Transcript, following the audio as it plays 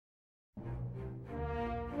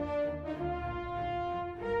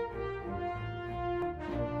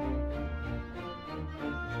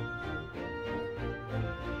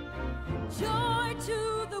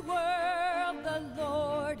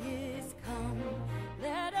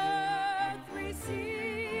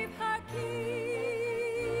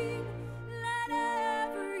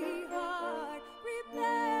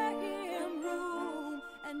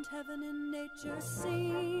nature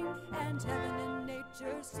sing, and heaven and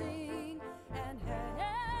nature sing, and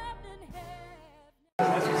heaven and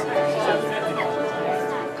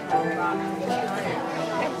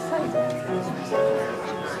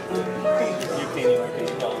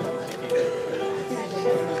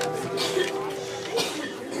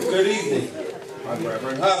Good evening. I'm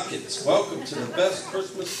Reverend Hopkins. Welcome to the best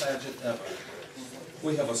Christmas pageant ever.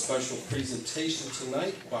 We have a special presentation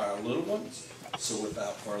tonight by our little ones. So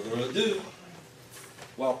without further ado,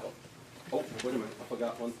 welcome. Oh, wait a minute, I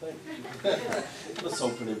forgot one thing. Let's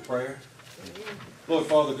open in prayer. Lord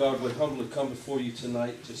Father God, we humbly come before you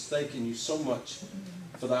tonight, just thanking you so much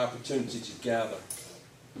for the opportunity to gather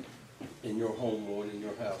in your home, Lord, in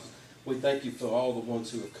your house. We thank you for all the ones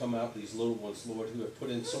who have come out, these little ones, Lord, who have put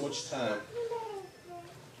in so much time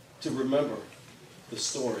to remember the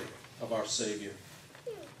story of our Savior.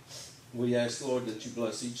 We ask, Lord, that you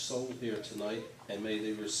bless each soul here tonight, and may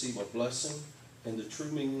they receive a blessing and the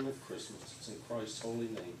true meaning of Christmas. It's in Christ's holy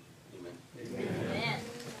name. Amen. Amen.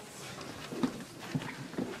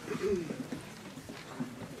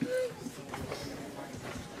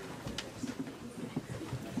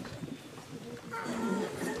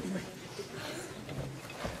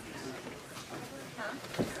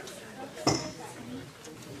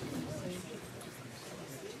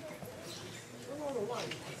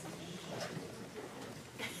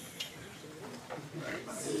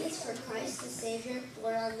 C is for Christ the Savior,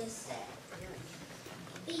 born on this day.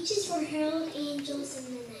 H is for herald angels in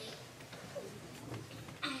the night.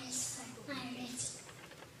 I is for Iris.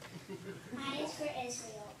 I is for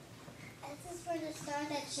Israel. S is for the star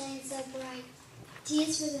that shines so bright. T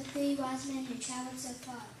is for the three wise men who traveled so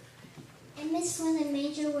far. M is for the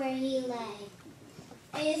manger where he lay.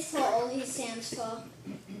 A is for all he stands for.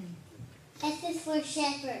 S is for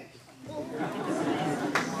shepherd.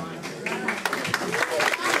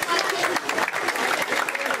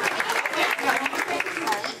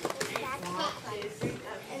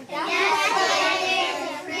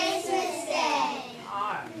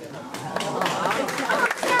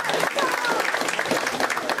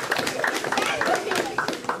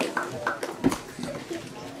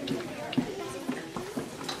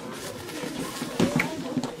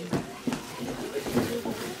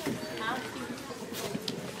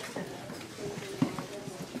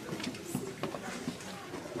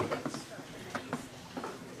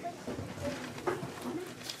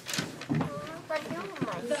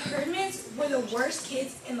 The worst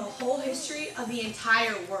kids in the whole history of the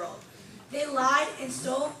entire world. They lied and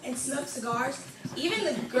stole and smoked cigars, even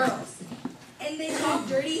the girls. And they talked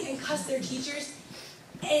dirty and cussed their teachers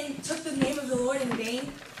and took the name of the Lord in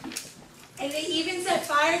vain. And they even set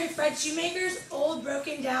fire to Fred Shoemaker's old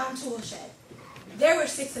broken down tool shed. There were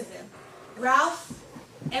 6 of them: Ralph,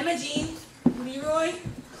 Emma Jean, Leroy,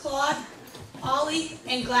 Claude, Ollie,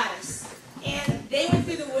 and Gladys. And they went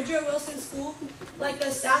through the Woodrow Wilson School like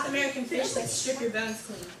those South American fish that strip your bones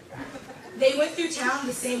clean. They went through town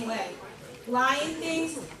the same way, lying and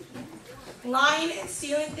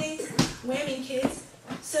stealing things, whamming kids.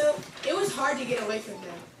 So it was hard to get away from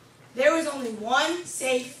them. There was only one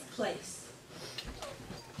safe place.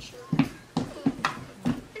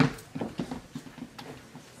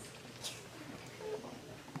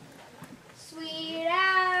 Sweet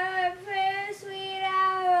hour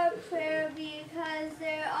of prayer, because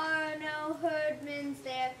there are no herdmen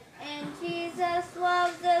there. And Jesus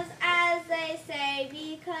loves us, as they say,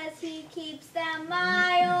 because he keeps them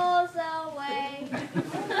miles away.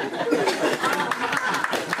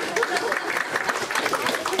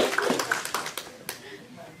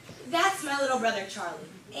 That's my little brother, Charlie.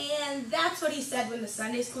 And that's what he said when the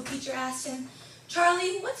Sunday school teacher asked him,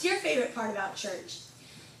 "Charlie, what's your favorite part about church?"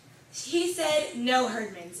 He said, "No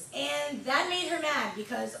herdmans." And that made her mad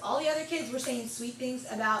because all the other kids were saying sweet things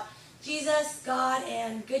about Jesus, God,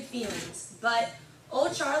 and good feelings. But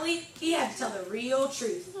old Charlie, he had to tell the real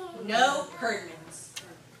truth. No herdmans.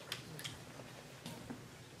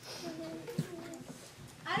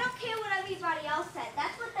 I don't care what everybody else said.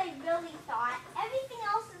 That's what they really thought. Everything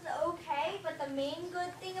else is okay, but the main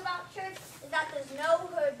good thing about church is that there's no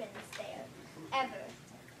herdmans there. Ever.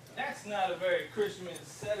 That's not a very Christian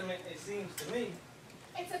sentiment, it seems to me.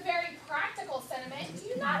 It's a very practical sentiment. Do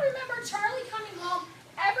you not remember Charlie coming home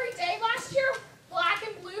every day last year, black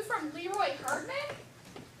and blue from Leroy Herdman?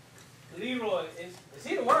 Leroy, is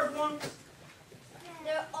he the worst one?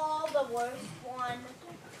 They're all the worst one.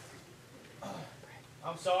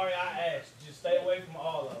 I'm sorry I asked. Just stay away from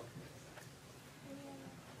all of them.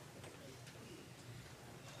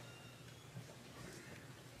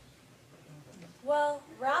 Well,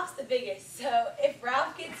 Ralph's the biggest, so if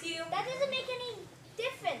Ralph gets you... That doesn't make any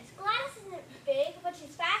difference. Gladys isn't big, but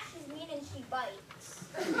she's fast, she's mean, and she bites.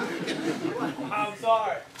 I'm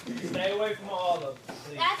sorry. Stay away from all of them,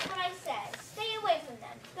 please. That's what I said. Stay away from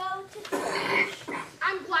them. Go to church.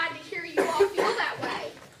 I'm glad to hear you all feel that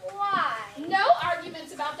way. Why? No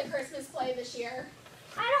arguments about the Christmas play this year.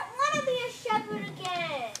 I don't want to be a shepherd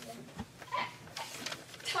again.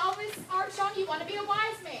 Tell Miss Armstrong you want to be a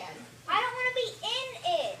wise man. I don't want to be in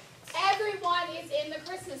it. Everyone is in the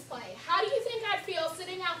Christmas play. How do you think I'd feel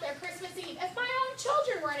sitting out there Christmas Eve if my own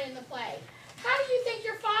children weren't in the play? How do you think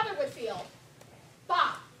your father would feel?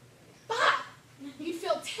 Bob, you'd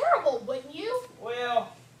feel terrible, wouldn't you?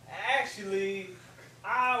 Well, actually,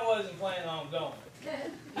 I wasn't planning on going.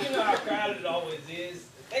 You know how crowded it always is.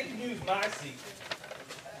 They can use my seat.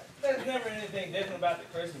 There's never anything different about the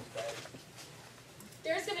Christmas play.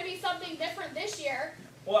 There's going to be something different this year.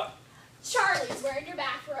 What? Charlie's wearing your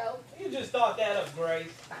bathrobe. You just thought that up,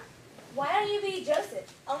 Grace. Why don't you be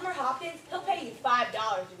Joseph? Elmer Hopkins, he'll pay you $5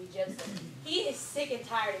 to be Joseph. He is sick and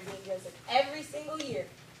tired of being Joseph every single year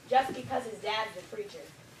just because his dad's the preacher.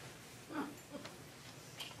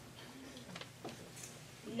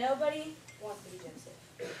 Nobody wants to be Joseph.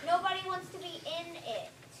 Nobody wants to be in it.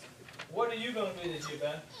 What are you going to be this year,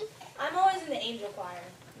 Ben? I'm always in the angel choir.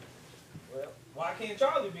 Well, why can't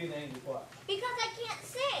Charlie be in the angel choir? Because I can't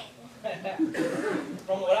sing.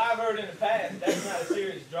 From what I've heard in the past, that's not a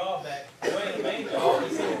serious drawback. Wayne the angel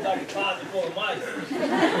always seems like a closet full of mice.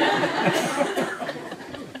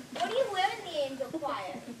 What do you wear in the angel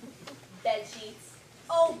choir? Bed sheets.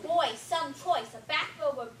 Oh boy, some choice. A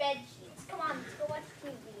bathrobe or bed sheets. Come on, let's go watch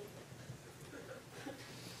TV.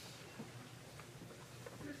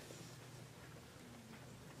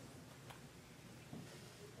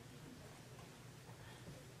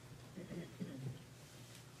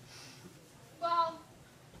 Well,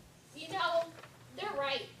 you know, they're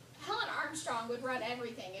right. Helen Armstrong would run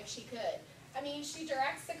everything if she could. I mean, she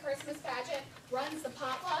directs the Christmas pageant, runs the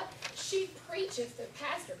potluck. She'd preach if the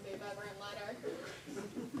pastor would move over and let her.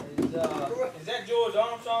 Is that George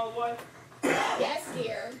Armstrong's wife? Yes,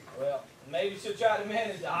 dear. Well, maybe she'll try to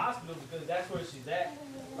manage the hospital because that's where she's at.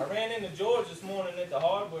 I ran into George this morning at the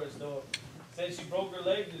hardware store. Said she broke her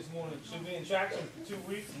leg this morning. She'll be in traction for 2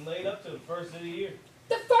 weeks and laid up till the first of the year.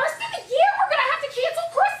 The first of the year, we're going to have to cancel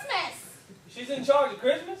Christmas. She's in charge of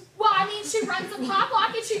Christmas? Well, I mean, she runs the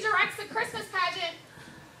potluck and she directs the Christmas pageant.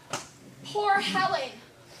 Poor Helen.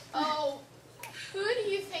 Oh, who do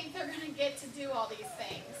you think they're going to get to do all these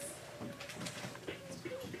things?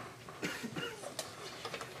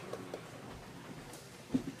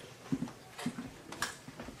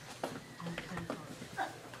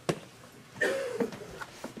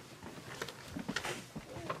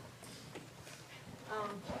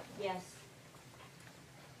 Yes.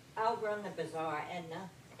 I'll run the bazaar, Edna,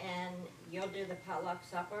 and you'll do the potluck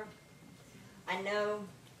supper. I know.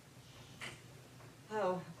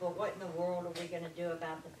 Oh, but what in the world are we going to do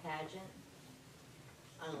about the pageant?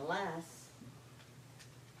 Unless.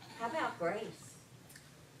 How about Grace?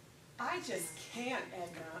 I just can't,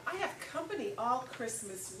 Edna. I have company all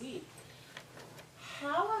Christmas week.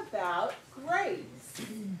 How about Grace?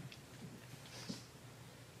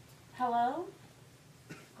 Hello?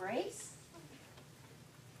 Grace?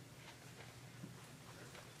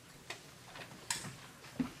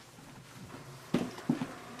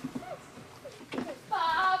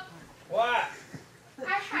 Bob, What?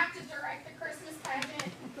 I have to direct the Christmas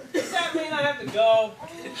pageant. Does that mean I have to go?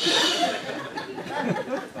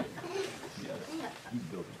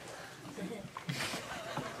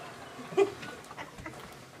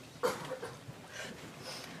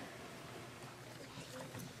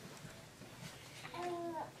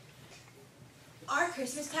 Our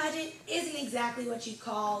Christmas pageant isn't exactly what you'd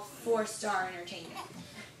call 4-star entertainment.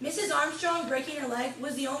 Mrs. Armstrong breaking her leg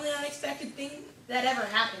was the only unexpected thing that ever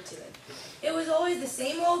happened to it. It was always the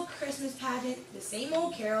same old Christmas pageant, the same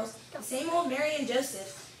old carols, the same old Mary and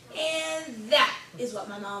Joseph, and that is what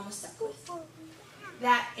my mom was stuck with.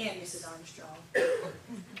 That and Mrs. Armstrong.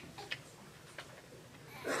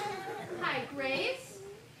 Hi, Grace.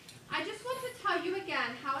 I just want to tell you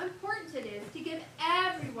again how important it is to give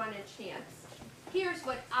everyone a chance. Here's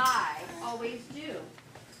what I always do.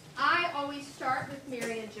 I always start with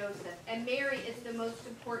Mary and Joseph, and Mary is the most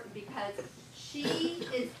important because she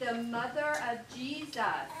is the mother of Jesus.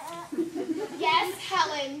 Yes,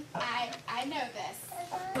 Helen, I know this.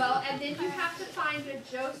 Well, and then you have to find a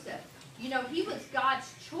Joseph. You know, he was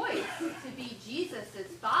God's choice to be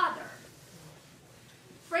Jesus' father.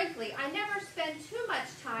 Frankly, I never spend too much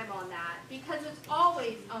time on that because it's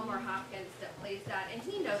always Elmer Hopkins that plays that, and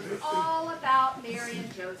he knows all about Mary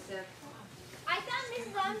and Joseph. I thought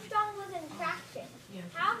Mrs. Armstrong was in traction.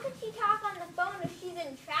 How could she talk on the phone if she's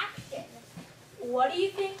in traction? What do you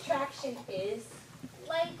think traction is?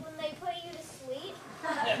 Like when they put you to sleep?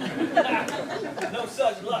 No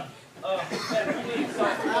such luck. You need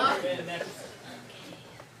soft and that's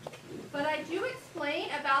But I do explain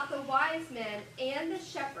about the wise men and the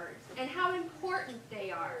shepherds and how important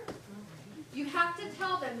they are. You have to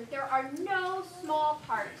tell them that there are no small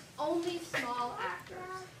parts, only small actors.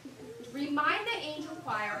 Remind the angel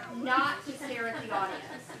choir not to stare at the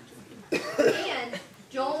audience. And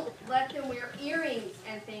don't let them wear earrings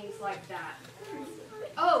and things like that.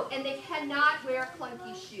 Oh, and they cannot wear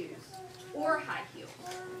clunky shoes or high heels.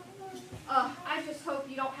 I just hope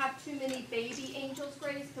you don't have too many baby angels,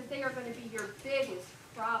 Grace, because they are going to be your biggest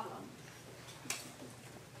problem.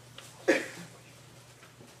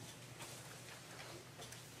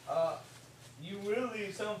 You will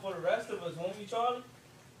leave some for the rest of us, won't you, Charlie?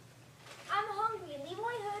 I'm hungry.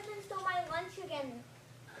 Leroy Herdman stole my lunch again.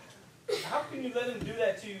 How can you let him do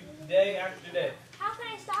that to you day after day? How can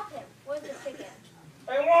I stop him? Where's the chicken?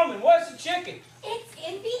 Hey, woman, where's the chicken? It's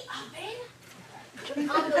in the oven.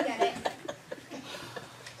 I'll go get it.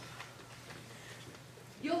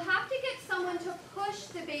 You'll have to get someone to push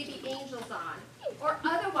the baby angels on, or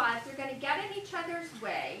otherwise they're going to get in each other's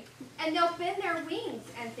way, and they'll bend their wings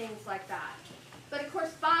and things like that. But of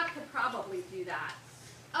course, Bob could probably do that.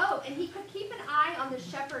 Oh, and he could keep an eye on the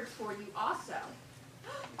shepherds for you also.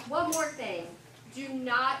 One more thing. Do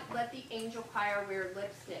not let the angel choir wear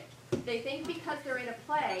lipstick. They think because they're in a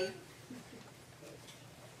play,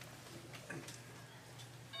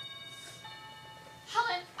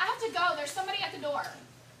 Helen, I have to go. There's somebody at the door.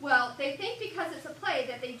 well, they think because it's a play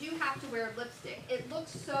that they do have to wear lipstick. It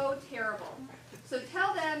looks so terrible. So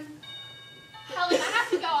tell them, Helen, I have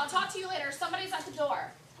to go. I'll talk to you later. Somebody's at the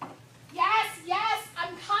door. Yes, yes,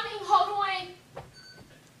 I'm coming. Hold on.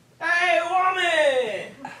 Hey,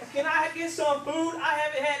 woman! Can I get some food? I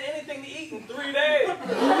haven't had anything to eat in 3 days.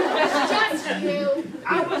 It's just you.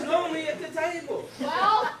 I was lonely at the table.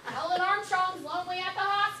 Well, Helen Armstrong's lonely at the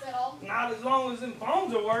hospital. Not as long as them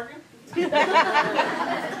phones are working.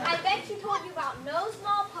 I bet she told you about no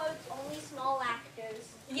small parts, only small actors.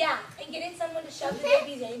 Yeah, and getting someone to shove the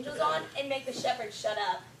baby's angels on and make the shepherds shut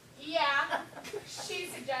up. Yeah, she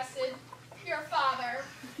suggested. Your father.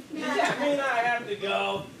 Does that mean I have to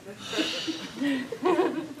go?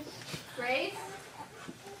 Grace,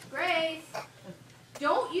 Grace,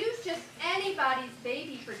 don't use just anybody's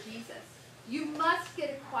baby for Jesus. You must get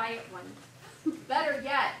a quiet one. Better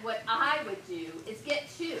yet, what I would do is get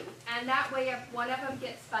two, and that way if one of them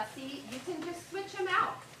gets fussy, you can just switch them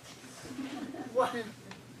out.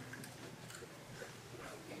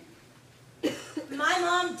 My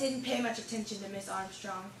mom didn't pay much attention to Miss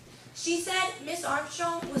Armstrong. She said Miss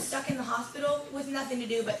Armstrong was stuck in the hospital with nothing to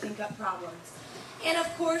do but think up problems. And of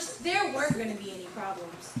course, there weren't going to be any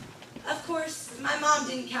problems. Of course, my mom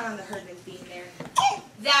didn't count on the Herdmans being there.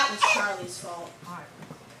 That was Charlie's fault.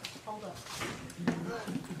 Hold up.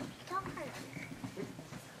 Don't hurt her.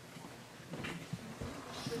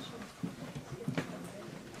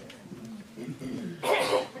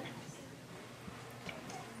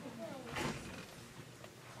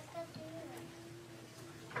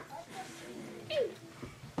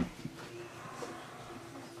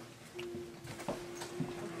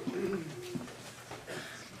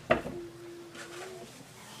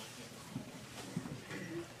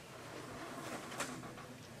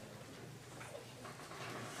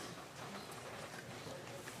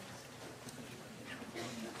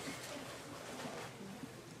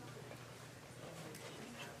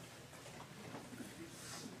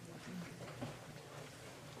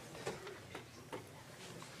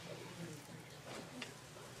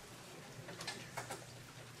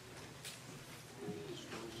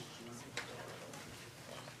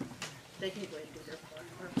 They can go ahead and do their part.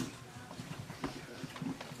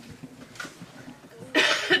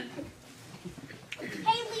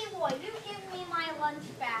 Hey, Leroy, you give me my lunch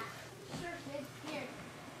back. Sure, kid. Here.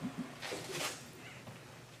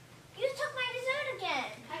 You took my dessert again.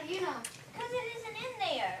 How do you know? Because it isn't in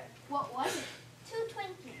there. What was it? 2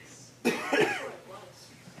 Twinkies. That's what it was.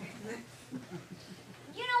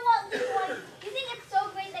 You know what, Leroy? You think it's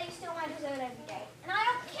so great that you steal my dessert every day. And I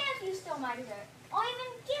don't care if you steal my dessert. I'll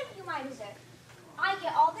even give you my dessert. I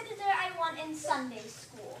get all the dessert I want in Sunday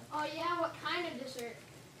school. Oh yeah, what kind of dessert?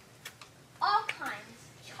 All kinds.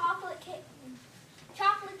 Chocolate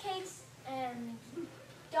cakes and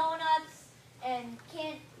donuts and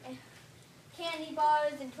candy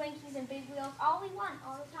bars and Twinkies and Big Wheels. All we want,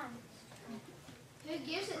 all the time. Who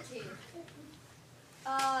gives it to you?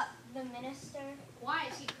 The minister. Why,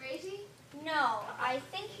 is he crazy? No, I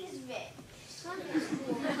think he's rich. Sunday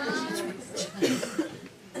school, I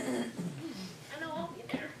know I'll be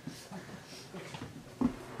there.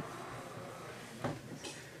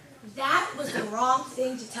 That was the wrong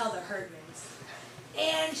thing to tell the Herdmans.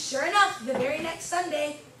 And sure enough, the very next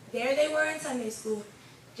Sunday, there they were in Sunday school,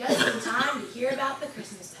 just in time to hear about the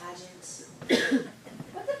Christmas pageants.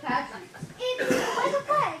 What's a pageant? It's like a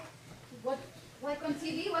play. What, like on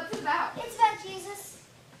TV? What's it about? It's about Jesus.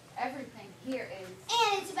 Everything here is.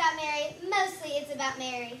 And it's about Mary. Mostly it's about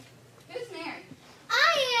Mary. Who's Mary?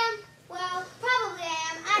 I am. Well, probably I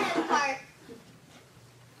am. I know the part.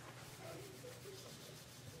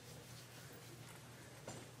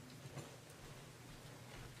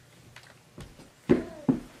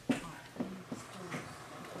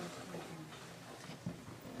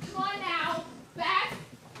 Come on now.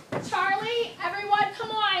 Beth, Charlie, everyone,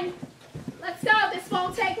 come on. Let's go. This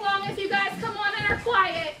won't take long if you guys come on and are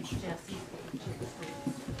quiet.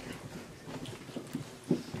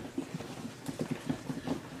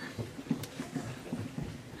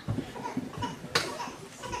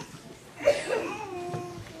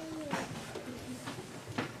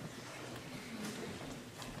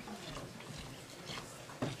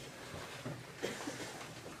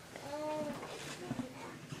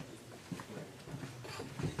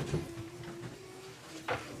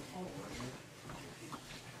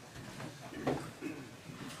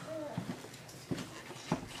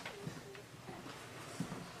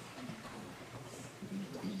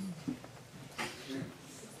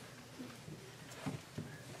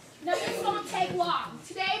 No, this won't take long.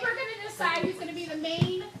 Today we're going to decide who's going to be the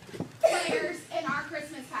main players in our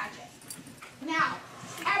Christmas pageant. Now,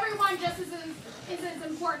 everyone just is as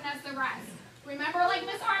important as the rest. Remember, like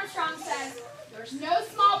Miss Armstrong says, there's no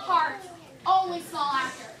small parts, only small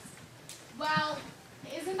actors. Well,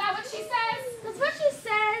 isn't that what she says? That's what she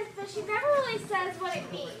says, but she never really says what it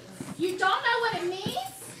means. You don't know what it means?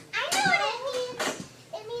 I know what it means.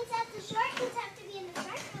 It means that the short kids have to be in the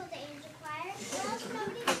front row of the angel choir, or else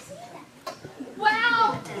nobody can see them.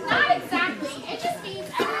 Well, not exactly. It just means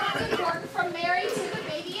everyone's important from Mary to the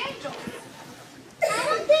baby angels. I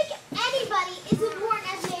don't think anybody is important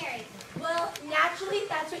as Mary. Well, naturally,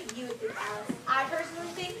 that's what you would think, Alice. I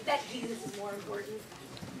personally think that Jesus is more important.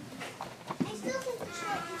 I still think the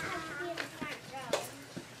short kids have to be in the front row.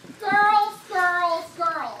 Girls, girls,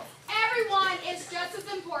 girls. Everyone is just as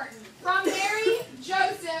important. From Mary,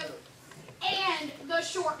 Joseph, and the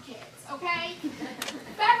short kids, okay?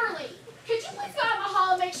 Beverly, could you please go out in the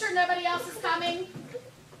hall and make sure nobody else is coming?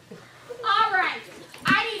 All right.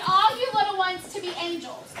 I need all you little ones to be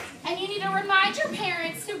angels. And you need to remind your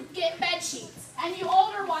parents to get bed sheets. And you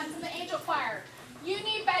older ones in the angel choir, you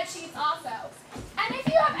need bed sheets also. And if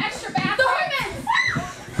you have extra bathrooms...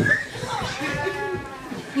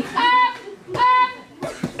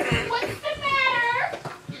 what's the matter?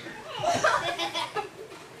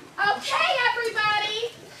 Okay, everybody,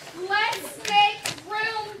 let's make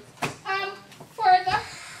room for the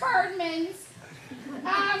Herdmans.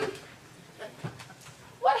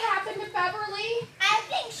 What happened to Beverly? I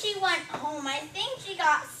think she went home. I think she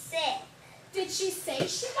got sick. Did she say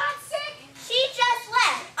she got sick? She just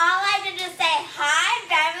left. All I did was say, hi,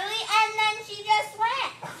 Beverly, and then she just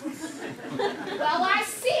went. Well, I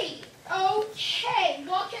see. Okay,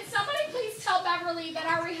 well, can somebody please tell Beverly that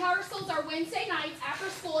our rehearsals are Wednesday nights after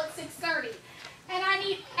school at 6:30, and I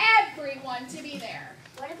need everyone to be there.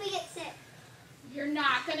 What if we get sick? You're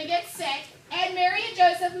not going to get sick, and Mary and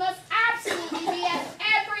Joseph must absolutely be at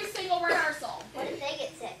every single rehearsal. What if they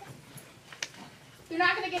get sick? You're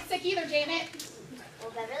not going to get sick either, Janet.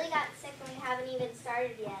 Well, Beverly got sick and we haven't even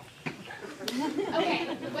started yet.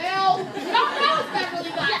 Okay, well, we don't know if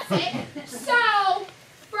Beverly got sick, so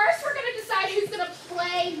first we're going to decide who's going to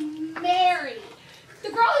play Mary. The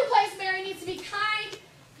girl who plays Mary needs to be kind,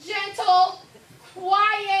 gentle,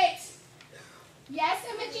 quiet. Yes,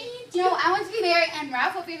 Imogene? No, I want to be Mary, and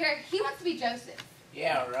Ralph over here, he wants to be Joseph.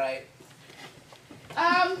 Yeah, right.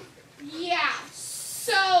 Yeah.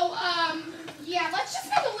 So, yeah, let's just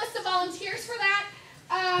make a list of volunteers for that,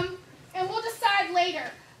 and we'll decide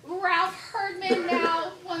later. Ralph Herdman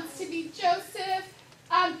now wants to be Joseph.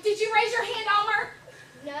 Did you raise your hand, Elmer?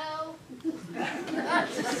 No.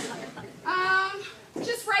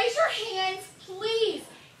 Just raise your hands, please.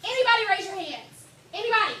 Anybody raise your hands?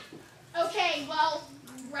 Anybody? Okay, well,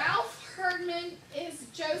 Ralph Herdman is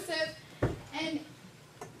Joseph, and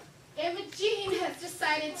Imogene has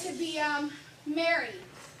decided to be, Mary.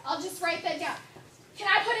 I'll just write that down. Can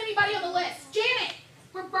I put anybody on the list? Janet,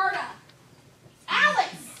 Roberta,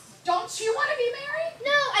 Alex, don't you want to be Mary?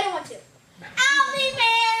 No, I don't want to. I'll be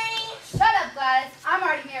Mary. Shut up, Gladys. I'm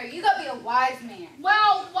already married. You go be a wife. wise man.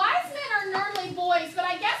 Well, wise men are nerdly boys, but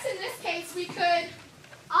I guess in this case we could...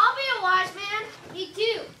 I'll be a wise man. Me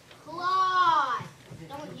too. Claude.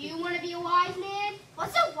 Don't you want to be a wise man?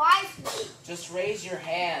 What's a wise man? Just raise your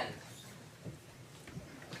hand.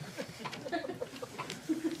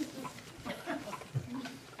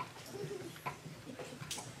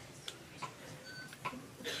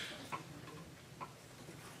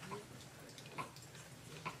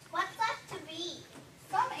 What's left to be?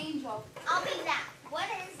 Some angel. I'll be that. What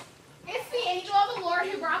is? It's the angel of the Lord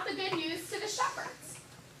who brought the good news to the shepherds.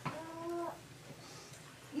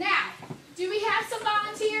 Now, do we have some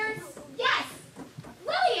volunteers? Yes.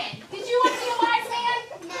 Lillian, did you want to be a wise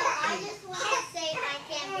man? No, I just want to say I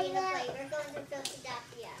can't be in the play. We're going to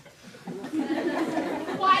Philadelphia.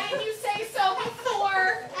 Why didn't you say so before?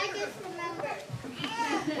 I just remembered.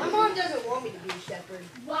 My mom doesn't want me to be a shepherd.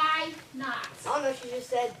 Why not? I don't know, she just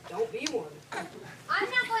said, don't be one. I'm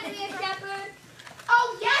not going to be a shepherd.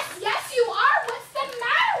 Oh, yes, you are. What's the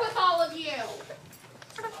matter with all of you?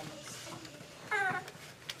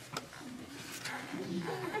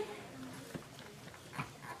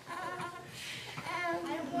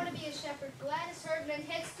 I don't want to be a shepherd. Gladys Herdman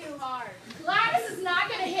hits too hard. Gladys is not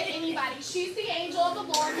going to hit anybody. She's the angel of the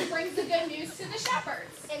Lord who brings the good news to the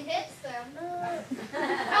shepherds. And hits them.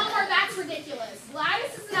 Elmer, that's ridiculous.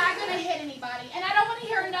 Gladys is not going to hit anybody, and I don't want to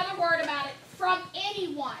hear another word about it from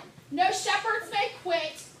anyone. No shepherds may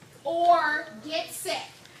quit or get sick.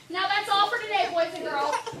 Now that's all for today, boys and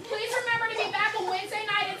girls. Please remember to be back on Wednesday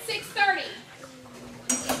night at 6:30.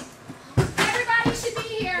 Everybody should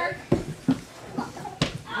be here.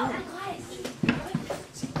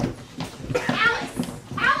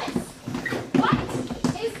 Alice, what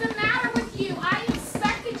is the matter with you? I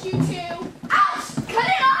expected you to. Ouch! Cut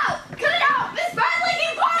it out! Miss Bradley,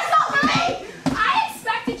 you paused over me! I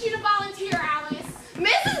expected you to volunteer, Alice.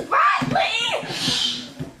 Mrs. Bradley!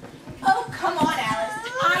 Oh, come on, Alice.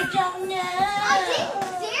 I don't know. I didn't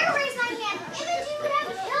dare raise my hand. Imogen would have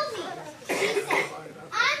killed me. She said,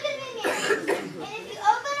 I'm going to be married. And if you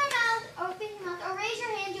open your mouth or raise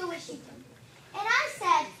your hand, you'll wish you did. And I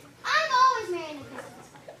said, I'm always married at Christmas.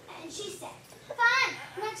 And she said, fine.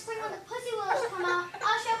 Next spring when the pussy willows come out,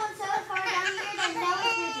 I'll shove one so far down here that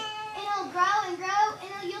Noah's midget. And it'll grow and grow,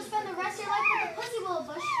 and you'll spend the rest of your life with the pussy willow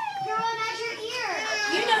bush growing at your ear.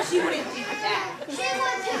 You know she wouldn't do that. She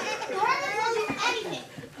would too. Norman will do anything.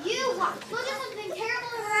 You watch. We'll do something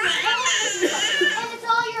terrible and horrible, and it's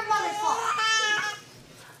all your mother's fault.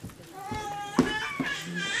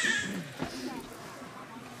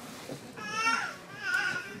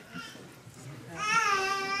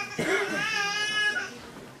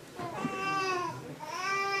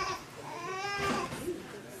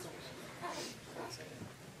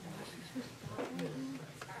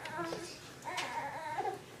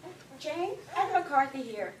 Jane, Ed McCarthy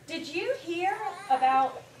here. Did you hear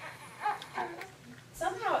about...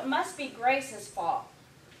 Somehow it must be Grace's fault.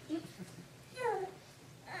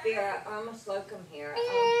 Vera, Irma Slocum here.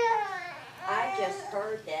 I just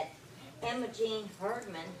heard that Imogen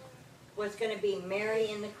Herdman was going to be Mary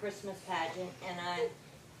in the Christmas pageant, and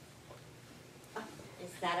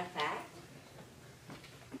is that a fact?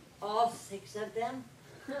 All 6 of them?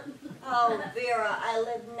 Oh, Vera, I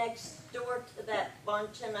live next door to that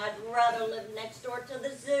bunch, and I'd rather live next door to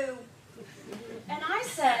the zoo. And I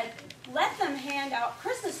said, let them hand out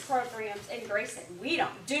Christmas programs, and Grace said, we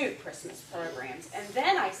don't do Christmas programs. And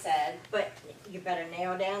then I said, but you better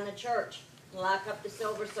nail down the church, lock up the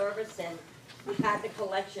silver service, and hide the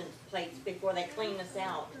collection plates before they clean us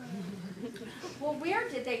out. Well, where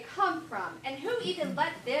did they come from, and who even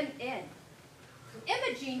let them in?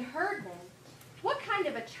 Imogen Herdman. What kind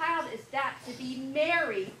of a child is that to be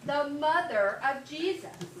Mary, the mother of Jesus?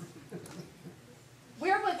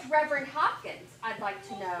 Where was Reverend Hopkins, I'd like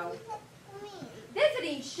to know?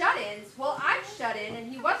 Visiting shut-ins? Well, I'm shut in,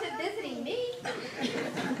 and he wasn't visiting me.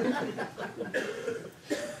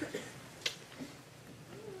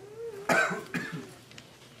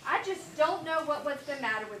 I just don't know what was the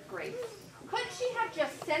matter with Grace. Couldn't she have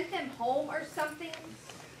just sent them home or something?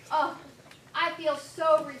 Oh, I feel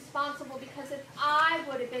so responsible because if I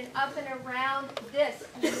would have been up and around, this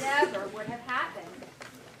never would have happened.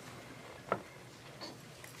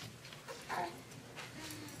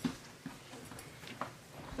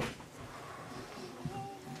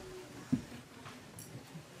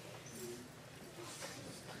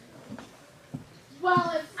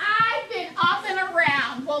 Well, if I've been up and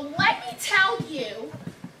around, well, let me tell you.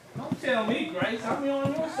 Don't tell me, Grace. I'm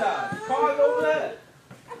on your side. The car's over there.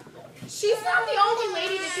 She's not the only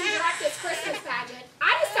lady that can direct this Christmas pageant.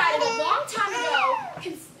 I decided a long time ago,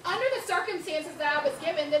 under the circumstances that I was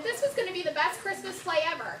given, that this was going to be the best Christmas play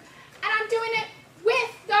ever. And I'm doing it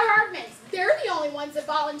with the Herdmans. They're the only ones that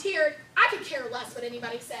volunteered. I could care less what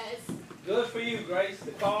anybody says. Good for you, Grace.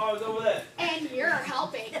 The car's over there. And you're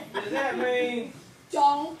helping. Does that mean?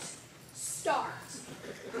 Don't start.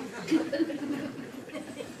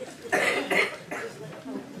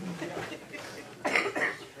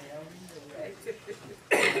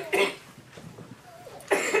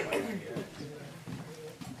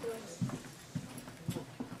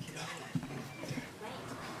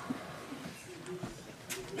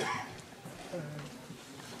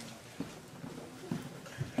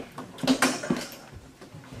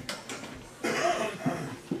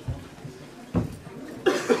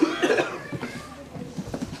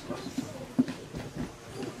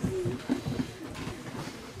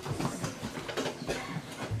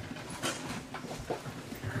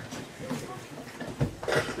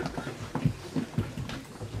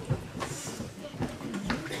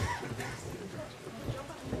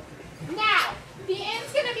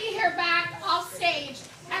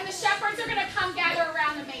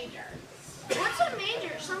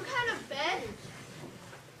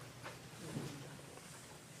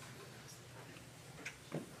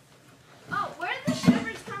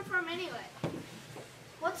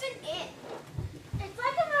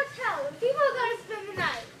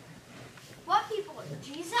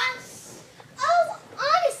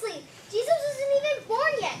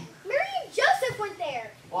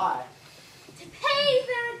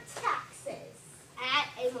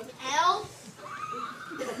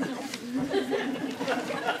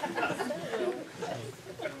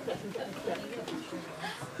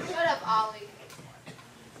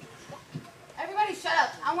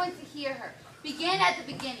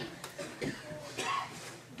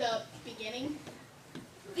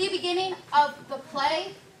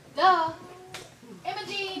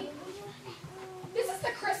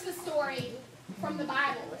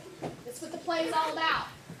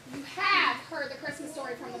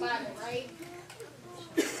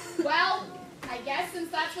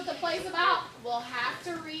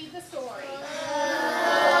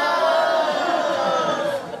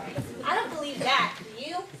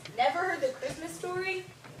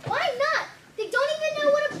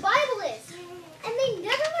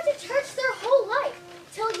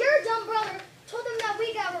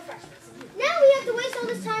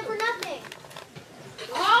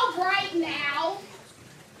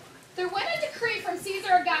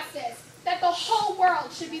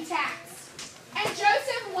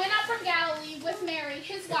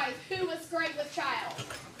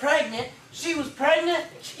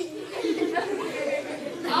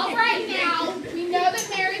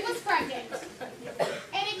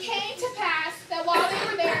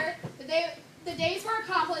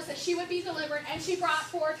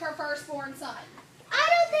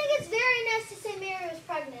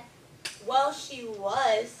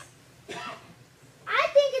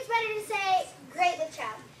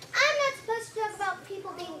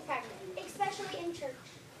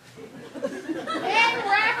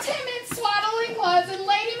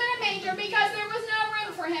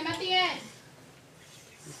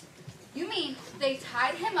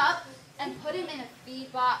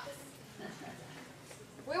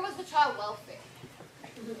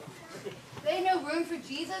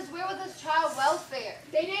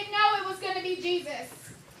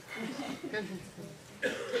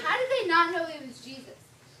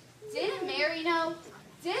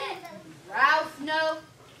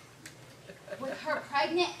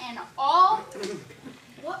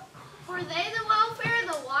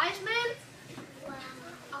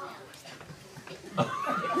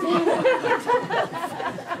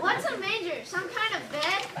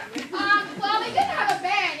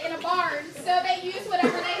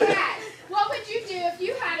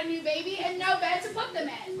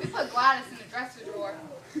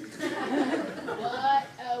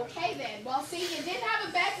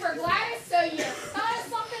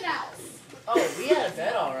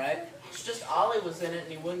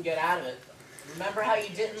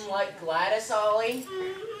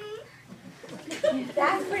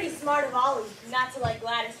 That's pretty smart of Ollie, not to like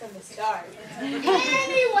Gladys from the start.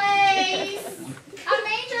 Anyways, a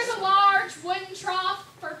manger is a large wooden trough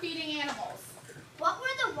for feeding animals. What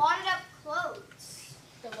were the wadded up clothes?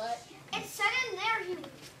 The what? It said in there he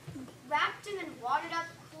wrapped him in wadded up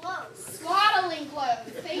clothes. Swaddling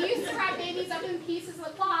clothes. They used to wrap babies up in pieces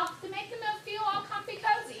of cloth to make them feel all comfy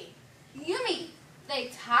cozy. You mean they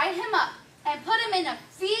tied him up and put him in a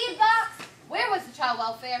feed box? Where was the child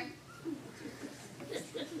welfare?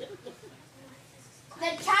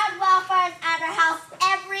 The child welfare is at our house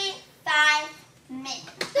every 5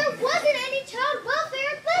 minutes. There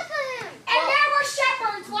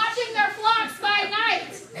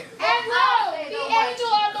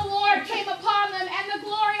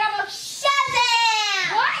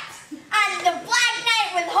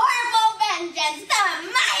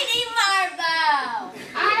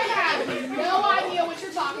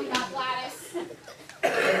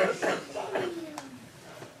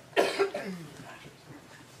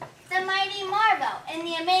the mighty Marvel in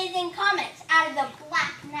the Amazing Comics out of the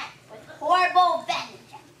Black Knight with horrible vengeance.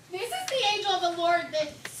 This is the angel of the Lord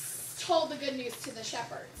that told the good news to the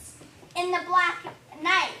shepherds. In the Black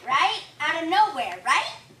Knight, right? Out of nowhere,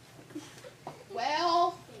 right?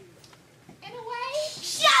 Well, in a way.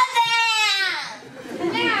 Shazam!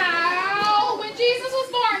 Now, when Jesus was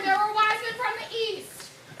born, there were wise men from the east,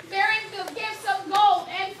 bearing the gifts of gold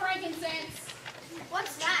and frankincense.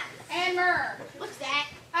 What's that? And myrrh. What's that?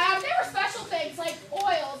 There were special things like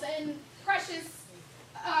oils and precious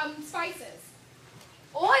spices.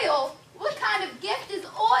 Oil? What kind of gift is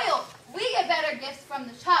oil? We get better gifts from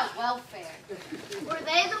the child welfare. Were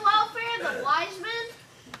they the welfare, the wise men?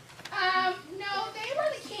 No, they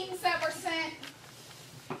were the kings that were sent.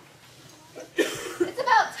 It's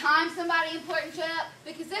about time somebody important showed up,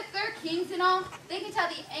 because if they're kings and all, they can tell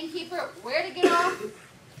the innkeeper where to get off.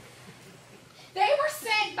 They were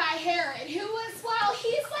sent by Herod, who was, well,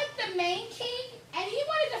 he's like the main king, and he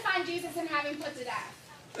wanted to find Jesus and have him put to death.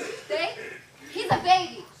 He's a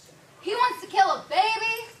baby. He wants to kill a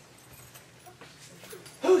baby.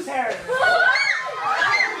 Who's Herod? There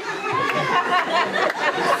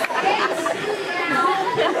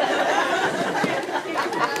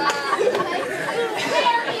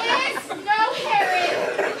is no Herod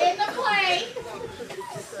in the play.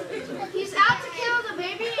 He's out to kill the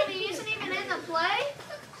baby and he isn't even in the play?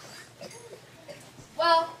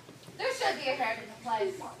 Well, there should be a Herod in the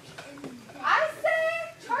play. I say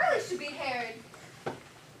Charlie should be Herod.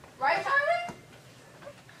 Right, Charlie?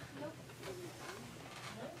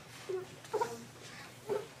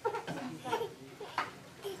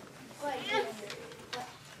 But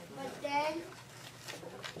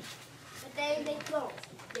then they don't.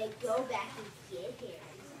 They go back and get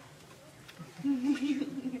Herod.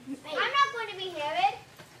 I'm not going to be Herod.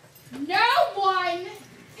 No one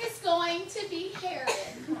is going to be Herod.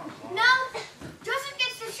 No, Joseph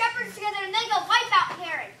gets the shepherds together and they go wipe out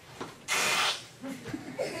Herod.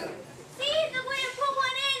 See, the way to put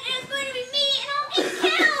one in, and it's going to be me, and I'll get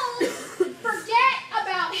killed. Forget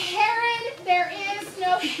about Herod. There is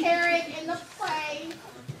no Herod in the play.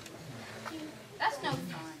 That's no fun.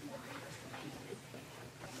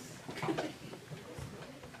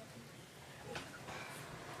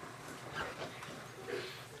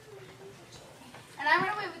 And I run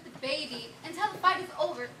away with the baby until the fight is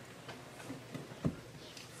over.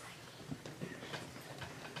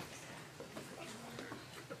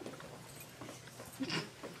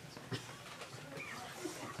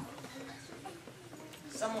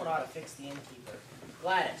 Someone ought to fix the innkeeper.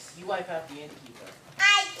 Gladys, you wipe out the innkeeper.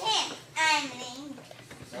 I can't. I'm lame.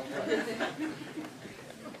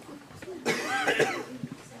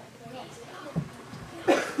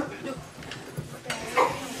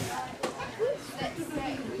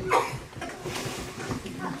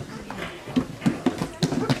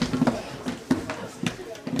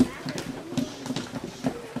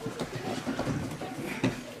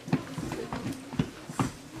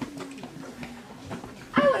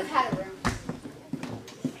 I would have had a room.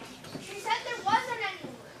 She said there wasn't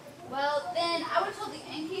any. Well, then I would have told the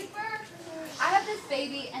innkeeper, I have this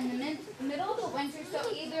baby in the middle of the winter, so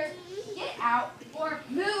either get out or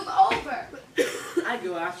move over. I'd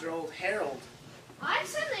go after old Harold. I'd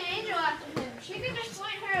send the angel after him. She could just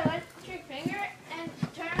point her electric finger and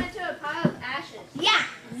turn him into a pile of ashes. Yeah,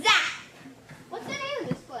 that. What's the name of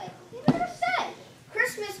this play? You never said.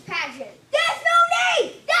 Christmas Pageant. There's no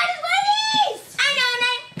name! That is what it is! I know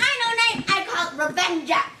name. I call it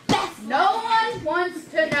Revenger. No one wants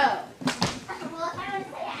to know. Well, if I want to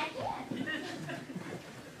say it, I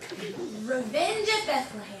can. Revenge at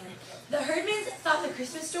Bethlehem. The Herdmans thought the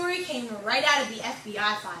Christmas story came right out of the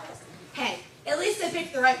FBI files. Hey, at least they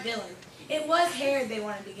picked the right villain. It was Herod they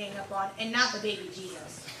wanted to gang up on, and not the baby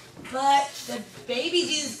Jesus. But the baby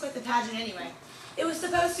Jesus quit the pageant anyway. It was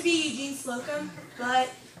supposed to be Eugene Slocum, but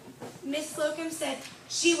Miss Slocum said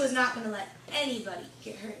she was not going to let anybody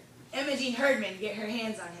Imogene Herdman get her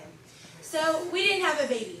hands on him. So we didn't have a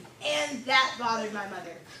baby, and that bothered my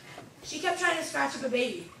mother. She kept trying to scratch up a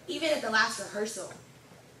baby, even at the last rehearsal.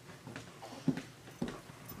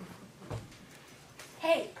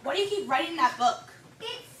 Hey, what do you keep writing in that book?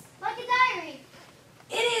 It's like a diary.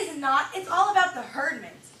 It is not. It's all about the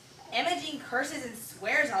Herdmans. Imogene curses and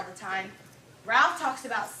swears all the time. Ralph talks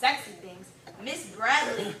about sexy things. Miss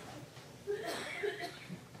Bradley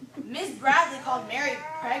called Mary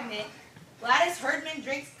pregnant. Gladys Herdman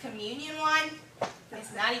drinks communion wine.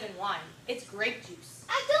 It's not even wine. It's grape juice.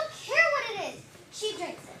 I don't care what it is. She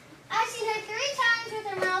drinks it. I've seen her 3 times with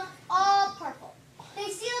her mouth all purple. They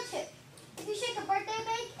steal too. If you shake a birthday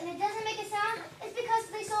bake and it doesn't make a sound, it's because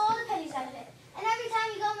they stole all the pennies out of it. And every time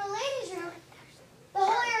you go in the lady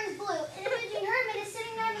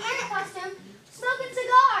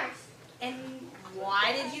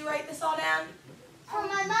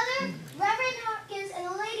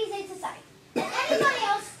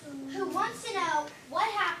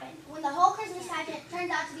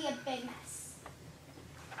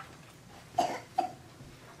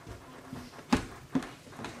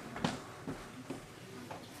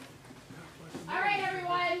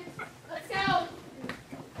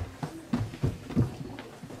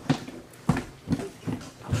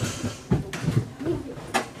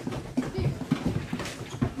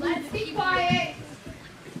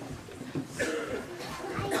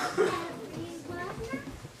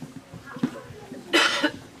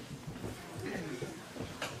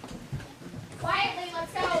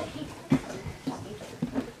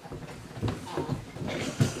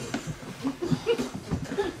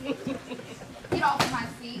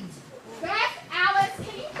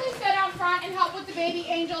the baby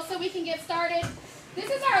angel so we can get started. This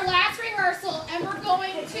is our last rehearsal, and we're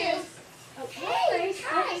going to... Okay, Grace,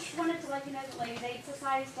 I just wanted to let you know that Lady Aid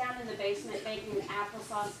Society's down in the basement making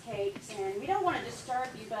applesauce cakes, and we don't want to disturb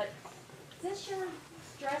you, but is this your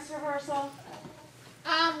dress rehearsal?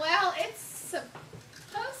 Well, it's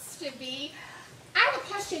supposed to be. I have a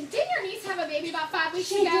question. Didn't your niece have a baby about 5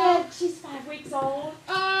 weeks ago? She did. She's 5 weeks old.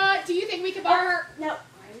 Do you think we could borrow her? No,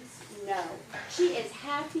 Grace, no. She is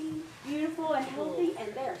happy, beautiful, and healthy,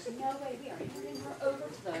 and there's no way we are handing her over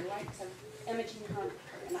to the likes of Imogen Hunt.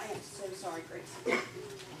 And I am so sorry, Grace.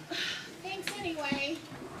 Thanks anyway.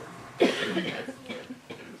 You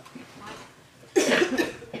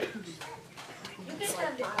just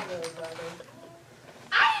have to.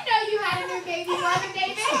 I didn't know you had a new baby, brother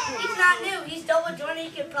David. He's not new. He's double jointed.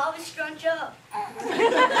 He can probably scrunch up.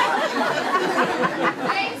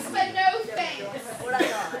 Thanks, but no thanks. What I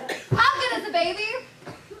thought. How good is the baby?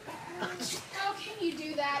 How can you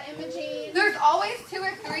do that, Imogene? There's always 2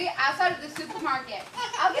 or 3 outside of the supermarket.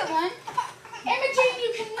 I'll get one. Imogene,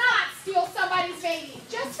 you cannot steal somebody's baby.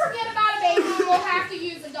 Just forget about a baby. We'll have to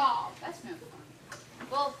use a doll. That's no fun.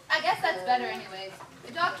 Well, I guess that's better anyways.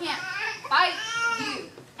 The dog can't bite you.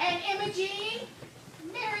 And Imogene,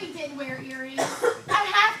 Mary did wear earrings. I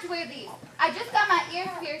have to wear these. I just got my ears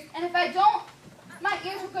pierced, and if I don't, my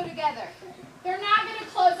ears will go together. They're not going to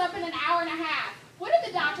close up in an hour and a half. What did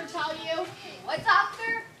the doctor tell you? What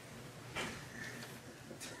doctor?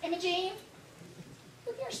 Imogene,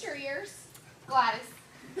 who pierced your ears? Gladys.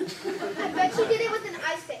 I bet she did it with an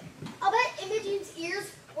ice pick. I'll bet Imogene's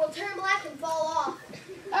ears will turn black and fall off.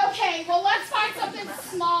 Okay, well, let's find something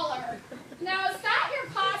smaller. Now, is that your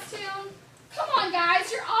costume? Come on,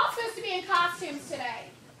 guys. You're all supposed to be in costumes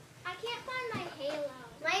today. I can't find my halo.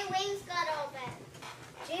 My wings got all bent.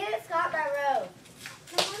 Janet's got my robe.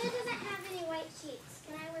 My mother doesn't have any white sheets.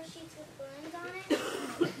 Can I wear sheets with balloons on it?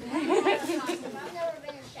 I've never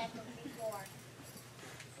been a shepherd before.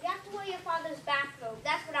 You have to wear your father's bathrobe.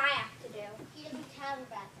 That's what I have to do. He doesn't have a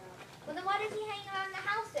bathrobe. Well, then what does he hang around the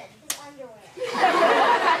house in? His underwear.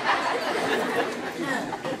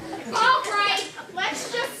 All right,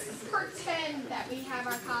 let's just pretend that we have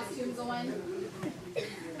our costumes on.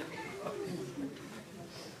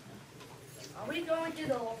 Are we going through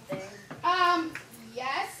the whole thing?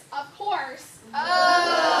 Yes, of course. Come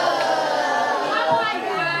on,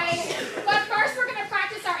 guys. But first, we're going to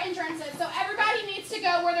practice our entrances. So everybody needs to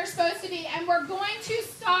go where they're supposed to be, and we're going to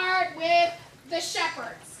start with the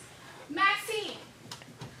shepherds. Maxine,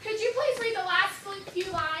 could you please read the last few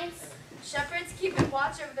lines? Shepherds keeping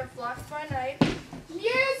watch over their flocks by night.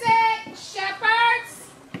 Music, shepherds.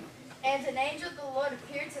 And an angel of the Lord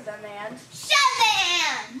appeared to them and...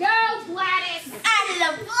 Shazam! No, Gladys. Out of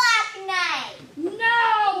the black night.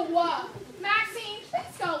 No. Maxine,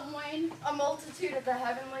 please go on. A multitude of the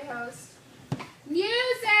heavenly host.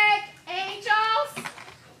 Music, angels.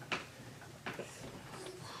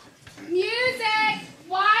 Music,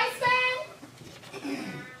 wise men.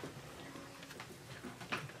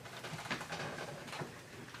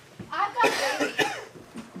 I've got baby.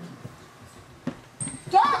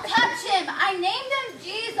 Don't touch him. I named him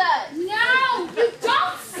Jesus. No, you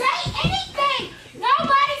don't say anything.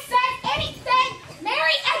 Nobody says anything.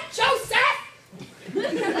 Mary and Joseph.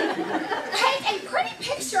 Take a pretty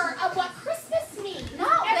picture of what Christmas means. No,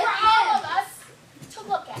 and for that's all him. of us to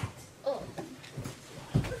look at.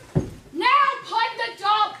 Now put the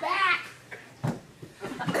doll back.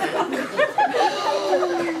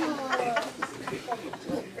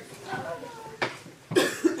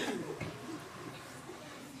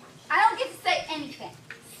 I don't get to say anything.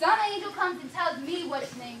 Some angel comes and tells me what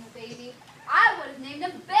to name the baby. I would have named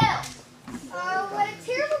him Bill. Oh, what a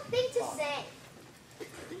terrible thing to say.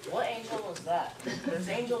 What angel was that? There's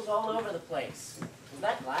angels all over the place. Was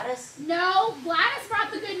that Gladys? No, Gladys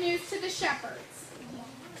brought the good news to the shepherds.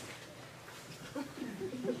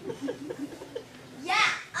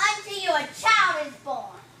 Yeah, unto you a child is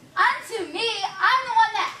born. Unto me, I'm the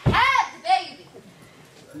one that had the baby.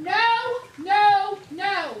 No, no,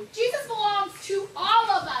 no. Jesus belongs to all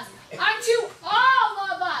of us. Unto all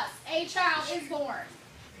of us, a child is born.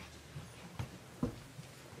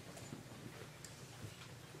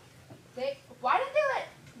 Why did they let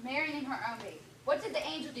Mary name her own baby? What did the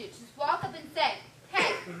angel do? Just walk up and say,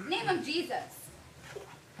 hey, name him Jesus.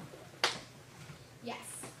 Yes.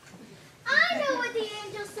 I know what the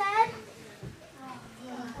angel said.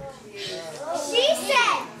 She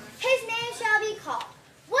said, his name shall be called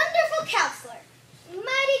Wonderful Counselor,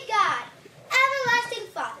 Mighty God, Everlasting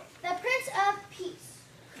Father, the Prince of Peace.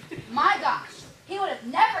 My gosh, he would have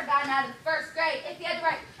never gotten out of the first grade if he had to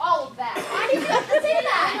write all of that. Why did you have to say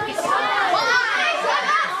that? Why?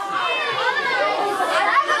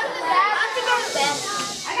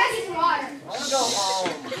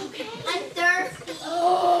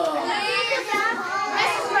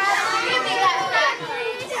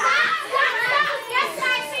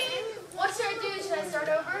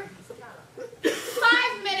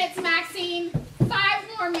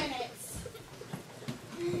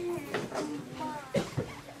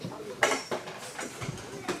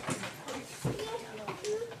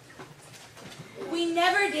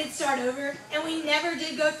 never did start over, and we never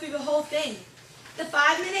did go through the whole thing. The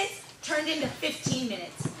 5 minutes turned into 15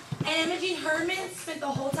 minutes, and Imogene Herdman spent the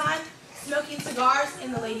whole time smoking cigars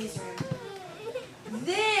in the ladies' room.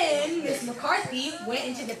 Then Miss McCarthy went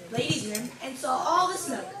into the ladies' room and saw all the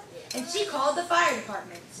smoke, and she called the fire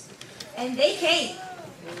department. And they came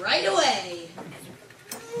right away.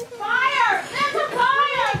 Fire! There's a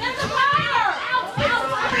fire! There's a fire! Ow,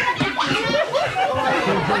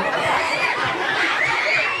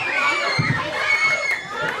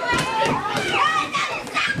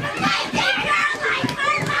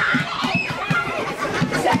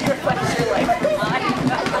 Sacrifice your life for mine.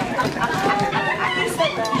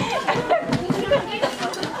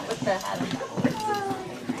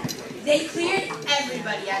 They cleared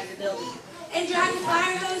everybody out of the building and dragged the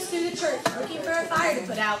fire hose through the church looking for a fire to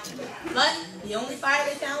put out. But the only fire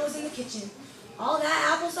they found was in the kitchen. All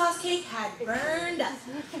that applesauce cake had burned up.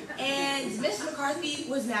 And Miss McCarthy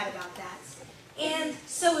was mad about that. And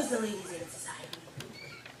so was the Ladies' Aid Society.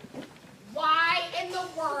 Why in the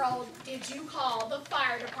world did you call the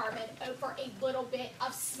fire department over a little bit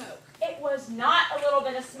of smoke? It was not a little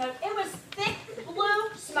bit of smoke. It was thick blue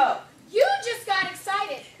smoke. You just got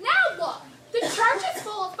excited. Now look, the church is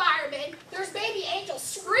full of firemen. There's baby angels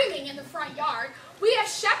screaming in the front yard. We have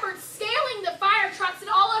shepherds scaling the fire trucks and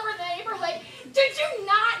all over the neighborhood. Did you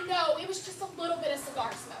not know it was just a little bit of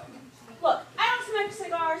cigar smoke? Look, I don't smoke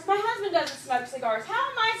cigars. My husband doesn't smoke cigars.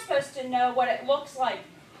 How am I supposed to know what it looks like?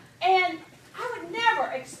 And I would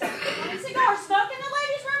never expect to find cigar smoke in the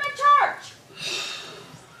ladies' room at church.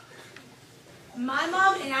 My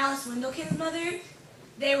mom and Alice Windlekin's mother,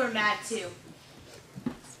 they were mad too.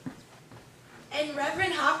 And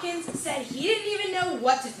Reverend Hopkins said he didn't even know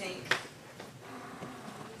what to think.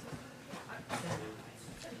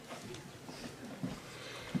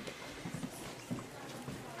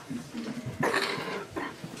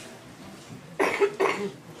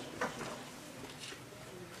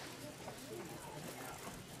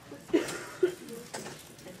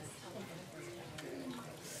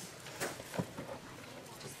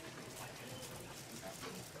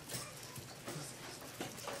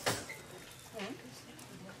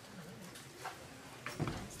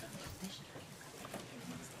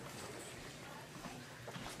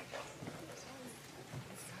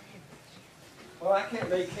 Well, I can't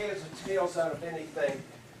make heads or tails out of anything.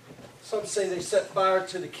 Some say they set fire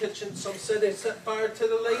to the kitchen. Some say they set fire to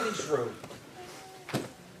the ladies' room.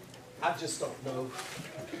 I just don't know.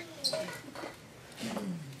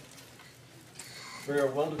 Vera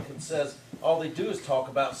Wonderkin says all they do is talk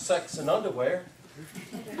about sex and underwear.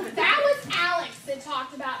 That was Alex that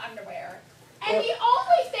talked about underwear. And the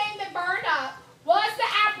only thing that burned up was the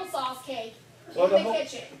applesauce cake in the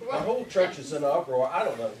kitchen. The whole church is in uproar. I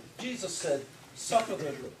don't know. Jesus said, suffer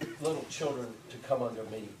the little children to come unto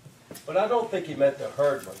me. But I don't think he meant the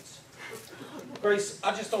herdmans. Grace,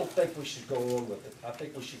 I just don't think we should go on with it. I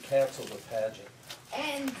think we should cancel the pageant.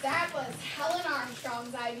 And that was Helen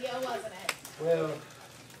Armstrong's idea, wasn't it? Well,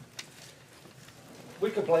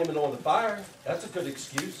 we could blame it on the fire. That's a good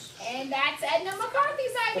excuse. And that's Edna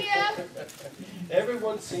McCarthy's idea.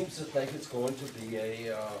 Everyone seems to think it's going to be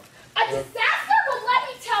a disaster? Well, let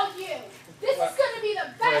me tell you. This is going to be the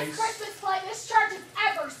best Grace. Christmas play this church has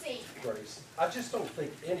ever seen. Grace, I just don't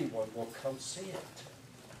think anyone will come see it.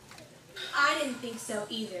 I didn't think so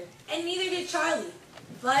either, and neither did Charlie.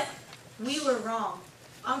 But we were wrong.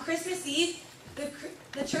 On Christmas Eve,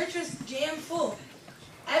 the church was jam full.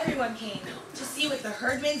 Everyone came to see what the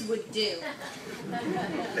herdmans would do. Well,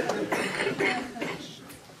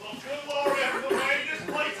 good Lord, everybody, this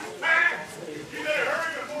place is packed. You better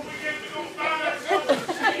hurry before we get to go find ourselves a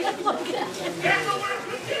seat. Get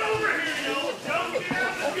over here, y'all. Don't get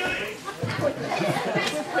out of the goodies.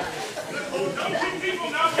 Oh, don't you people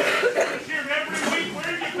know this here every week? Where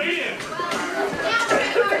have you been? Now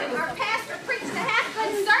that our pastor preached a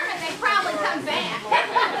half-good sermon, they probably come back.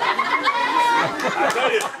 I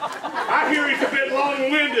tell you, I hear he's a bit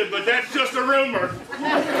long-winded, but that's just a rumor. Are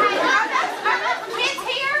those kids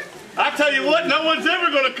here? I tell you what, no one's ever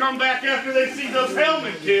going to come back after they see those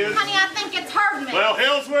Hellman kids. Honey, I think it's Herdman. Well,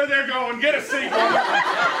 hell's where they're going. Get a seat.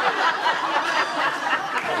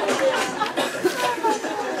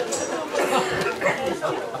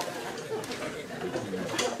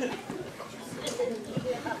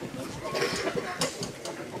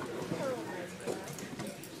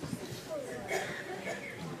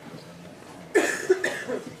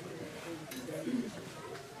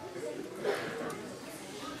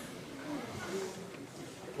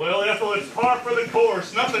 Well, Ethel, it's par for the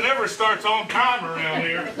course. Nothing ever starts on time around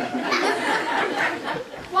here.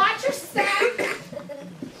 Watch your step.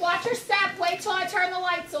 Watch your step. Wait till I turn the light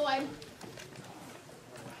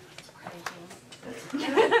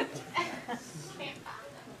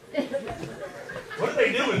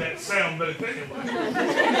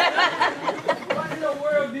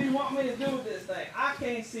want me to do with this thing? I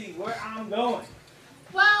can't see where I'm going.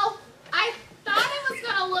 Well, I thought it was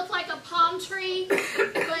going to look like a palm tree,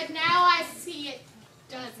 but now I see it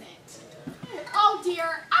doesn't. Oh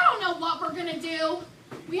dear, I don't know what we're going to do.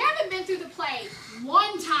 We haven't been through the play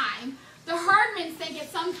one time. The Herdmans think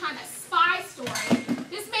it's some kind of spy story.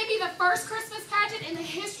 This may be the first Christmas pageant in the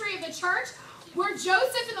history of the church where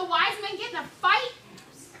Joseph and the wise men get in a fight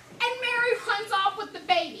and Mary runs off with the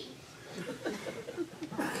baby.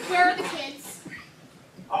 Where are the kids?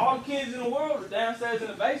 All the kids in the world are downstairs in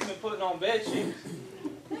the basement putting on bed sheets.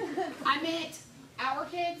 I meant our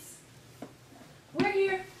kids. We're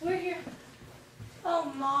here. We're here.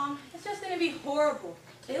 Oh, Mom, it's just going to be horrible.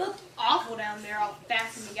 They look awful down there, all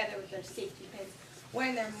fastened together with their safety pins,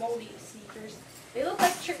 wearing their moldy sneakers. They look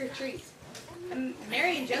like trick-or-treats. And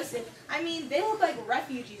Mary and Joseph, I mean, they look like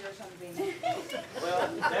refugees or something. Well,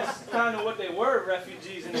 that's kind of what they were,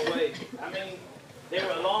 refugees in a way. I mean, they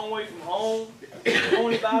were a long way from home, didn't know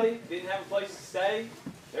anybody, didn't have a place to stay.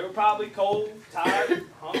 They were probably cold, tired,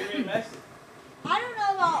 hungry, and messy. I don't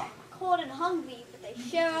know about cold and hungry, but they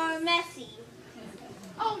sure are messy.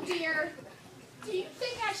 Oh dear. Do you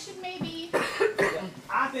think I should maybe...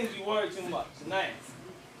 I think you worry too much. Now,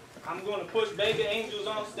 I'm going to push baby angels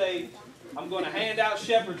on stage. I'm going to hand out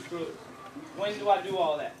shepherd's crooks. When do I do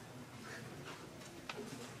all that?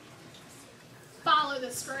 Follow the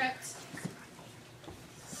script.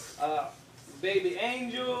 Baby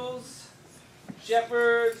angels,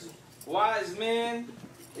 shepherds, wise men.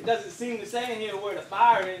 It doesn't seem to say in here where the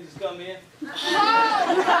fire engines come in.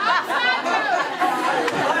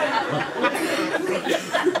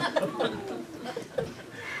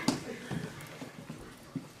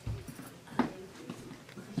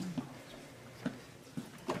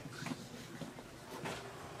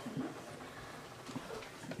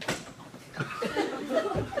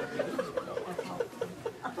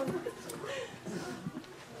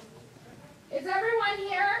 Is everyone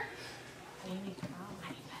here?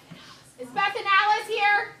 Is Beth and Alice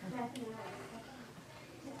here?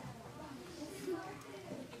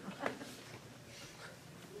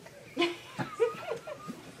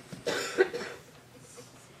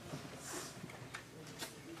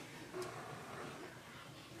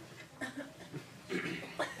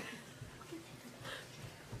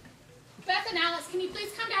 Beth and Alice, can you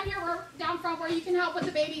please come down here, down front where you can help with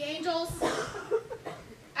the baby angels?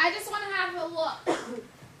 I just want to have a look.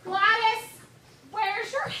 Gladys,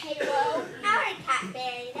 where's your halo? Our cat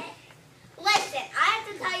buried it. Listen, I have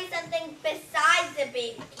to tell you something besides the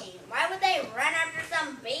baby king. Why would they run after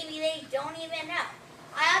some baby they don't even know?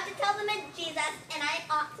 I ought to tell them it's Jesus, and I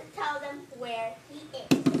ought to tell them where he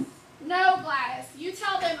is. No, Gladys. You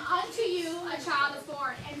tell them, unto you a child is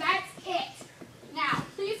born, and that's it. Now,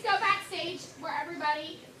 please go backstage where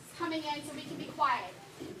everybody is coming in so we can be quiet.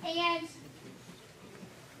 And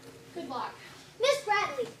good luck. Miss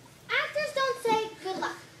Bradley, actors don't say good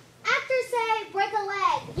luck. Actors say break a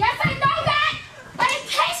leg. Yes, I know that! But in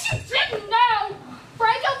case you didn't know,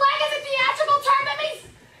 break a leg is a theatrical term that means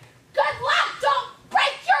good luck. Don't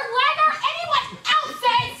break your leg or anyone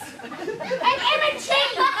else's. And Imogen.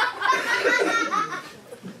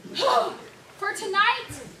 For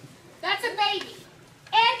tonight, that's a baby.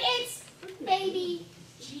 And it's baby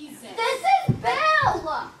Jesus. This is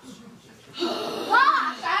Bill!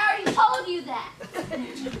 Gosh, I already told you that.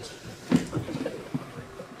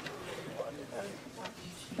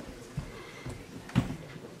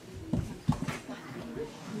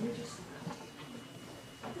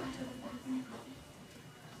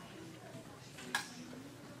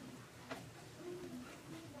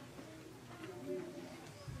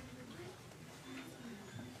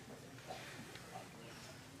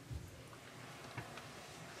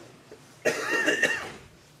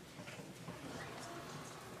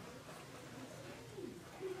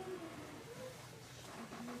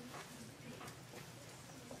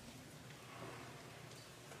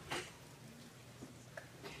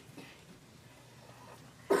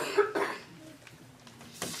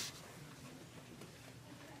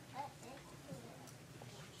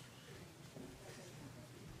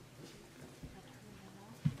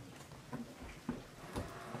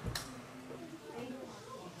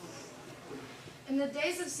 In the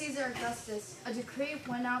days of Caesar Augustus, a decree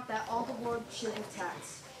went out that all the world should be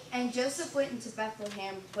taxed. And Joseph went into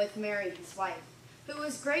Bethlehem with Mary, his wife, who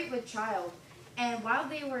was great with child. And while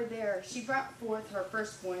they were there, she brought forth her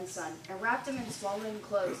firstborn son, and wrapped him in swaddling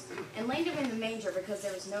clothes, and laid him in the manger because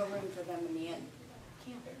there was no room for them in the inn.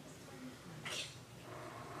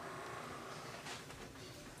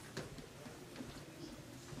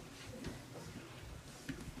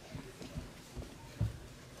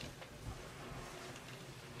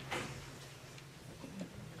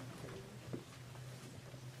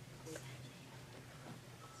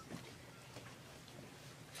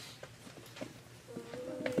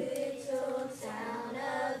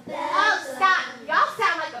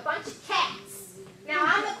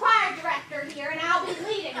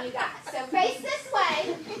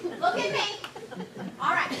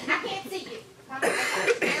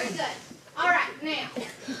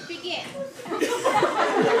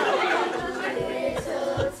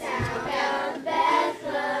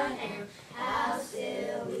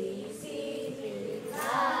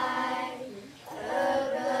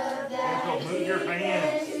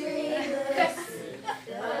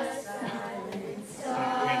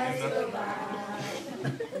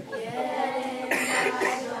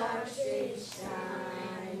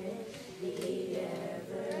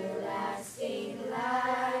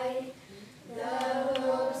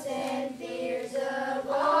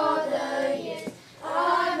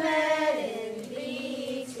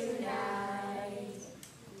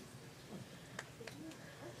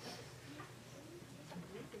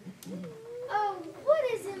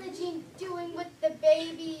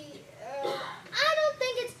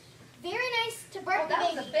 a birthday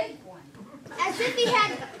that was baby. a big one. As if he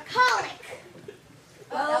had colic.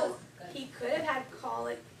 Well, he could have had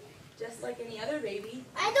colic just like any other baby.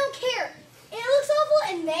 I don't care. It looks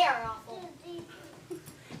awful and they are awful.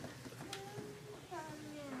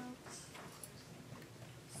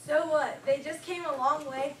 So what? They just came a long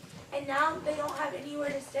way, and now they don't have anywhere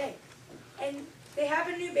to stay. And they have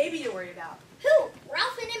a new baby to worry about. Who?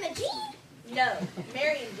 Ralph and Imogene? No,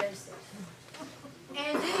 Mary and Joseph.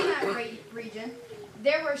 And in that region,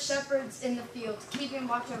 there were shepherds in the fields, keeping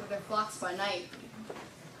watch over their flocks by night.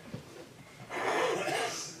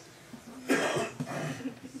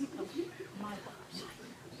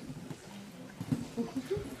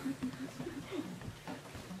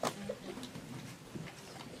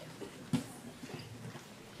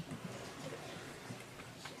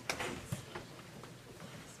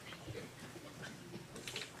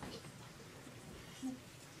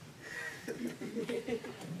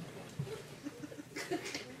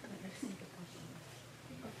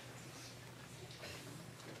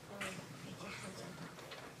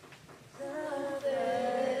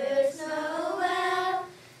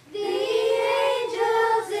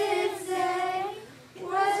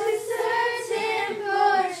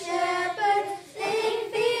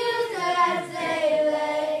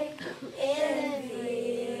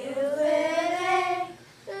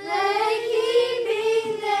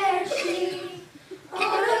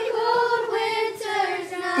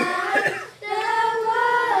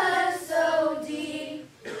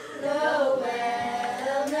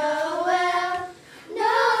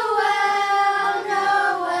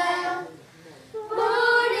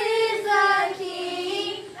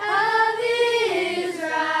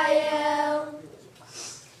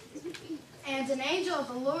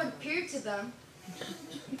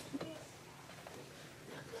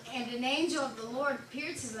 And an angel of the Lord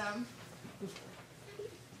appeared to them.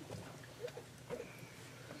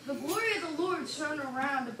 The glory of the Lord shone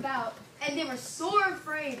around about, and they were sore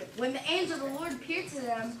afraid when the angel of the Lord appeared to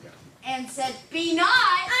them and said, "Be not."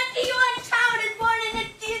 Unto you a child is born in the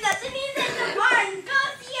Jesus, and he's in the barn. Go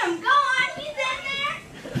see him. Go on. He's in there.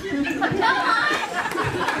 Go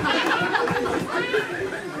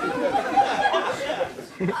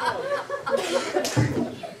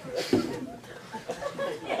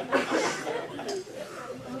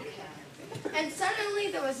And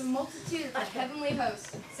suddenly there was a multitude of the heavenly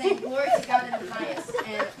hosts, saying, "Glory to God in the highest,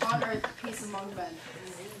 and on earth peace among men."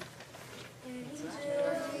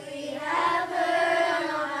 We have heard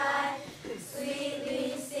on high,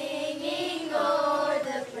 sweetly singing o'er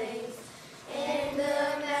the plains, and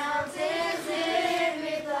the mountains in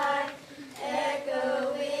reply,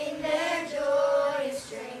 echoing their joyous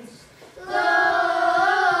strains.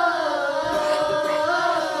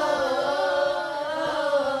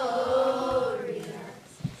 Gloria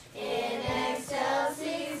in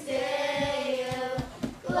excelsis Deo.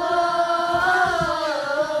 Gloria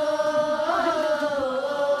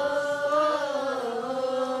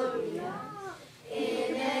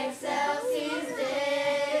in excelsis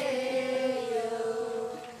Deo.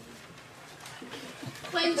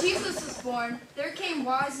 When Jesus was born, there came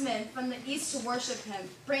wise men from the east to worship him,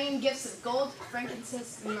 bringing gifts of gold,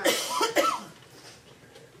 frankincense, and myrrh.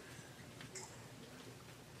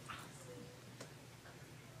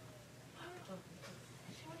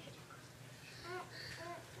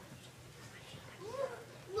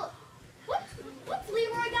 Look, what's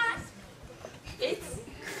Leroy got?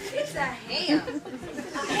 It's a ham.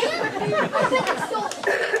 A ham? I bet it's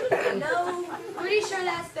stolen. No, pretty sure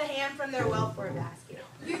that's the ham from their welfare basket.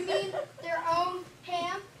 You mean their own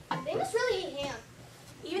ham? They must really hate ham.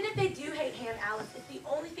 Even if they do hate ham, Alice, it's the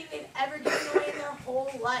only thing they've ever given away in their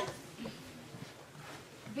whole life.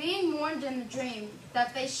 Being warned in a dream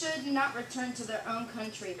that they should not return to their own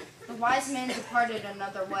country, the wise men departed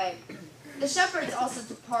another way. The shepherds also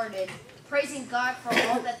departed, praising God for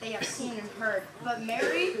all that they have seen and heard. But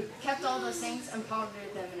Mary kept all those things and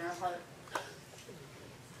pondered them in her heart.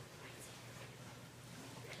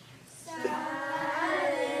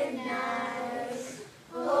 Silent night,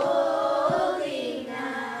 holy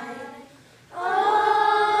night,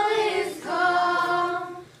 all is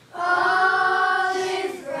calm, all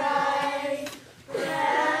is bright.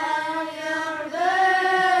 Round young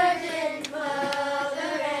virgin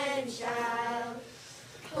mother and child,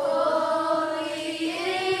 holy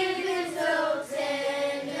infant so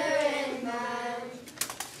tender and mild.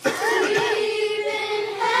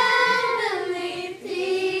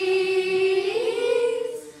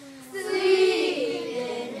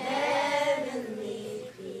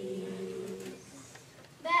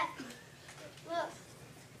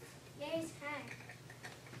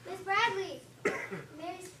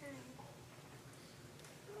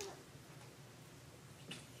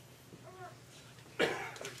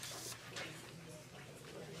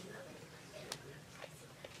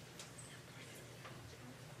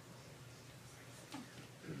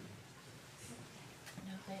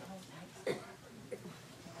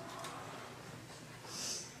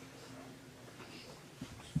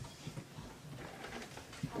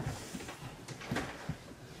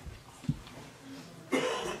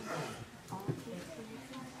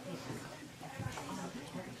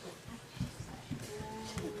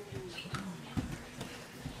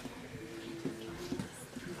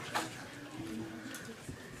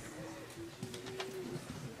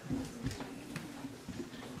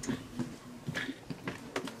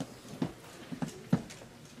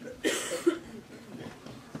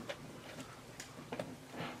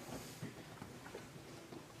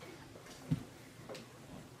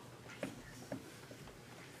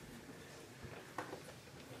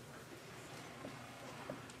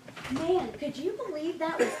 Man, could you believe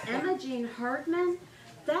that was Emma Jean Herdman?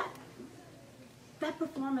 That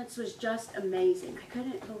performance was just amazing. I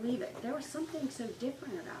couldn't believe it. There was something so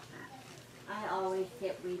different about that. I always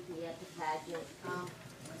get weepy at the pageant.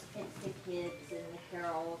 It's the kids and the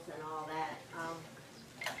carols and all that.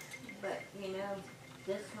 But you know,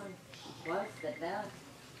 this one was the best,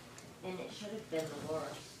 and it should have been the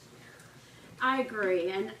worst. I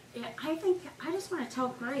agree, and I think I just want to tell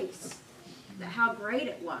Grace how great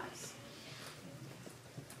it was.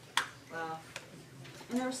 Well,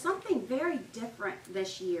 and there was something very different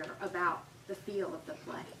this year about the feel of the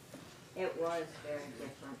play. It was very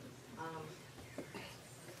different.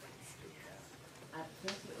 I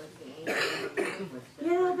think it was the angel.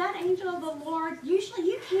 Yeah, that angel of the Lord, usually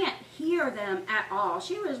you can't hear them at all.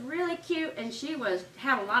 She was really cute, and she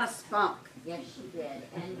had a lot of spunk. Yes, she did.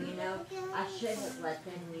 And you know, I should have let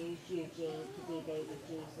them use Eugene to be baby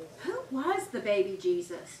Jesus. Who was the baby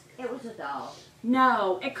Jesus? It was a doll.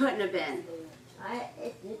 No, it couldn't have been.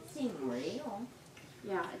 It did seem real.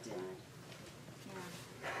 Yeah, it did.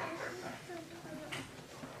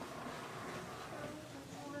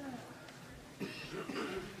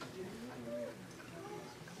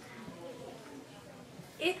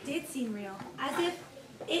 It did seem real, as if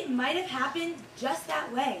it might have happened just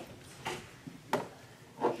that way.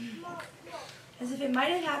 As if it might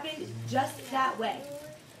have happened just that way.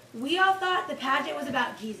 We all thought the pageant was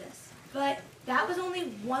about Jesus, but that was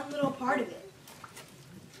only one little part of it.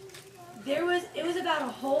 It was about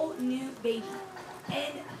a whole new baby,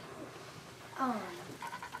 and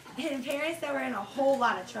parents that were in a whole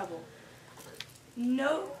lot of trouble.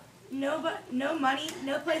 No money,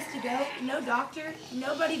 no place to go, no doctor,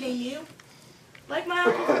 nobody they knew. Like my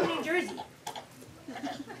uncle from New Jersey.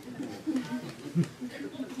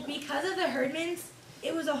 Because of the Herdmans,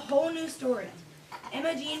 it was a whole new story.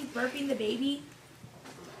 Emma Jean burping the baby,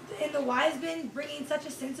 and the wise men bringing such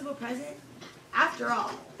a sensible present. After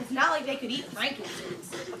all, it's not like they could eat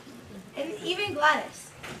frankincense. And even Gladys.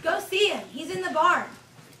 Go see him. He's in the barn.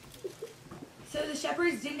 So the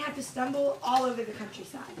shepherds didn't have to stumble all over the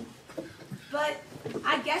countryside. But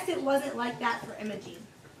I guess it wasn't like that for Emma Jean.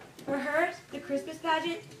 For her, the Christmas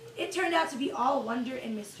pageant, it turned out to be all wonder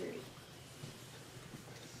and mystery.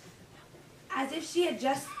 As if she had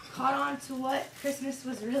just caught on to what Christmas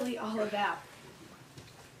was really all about.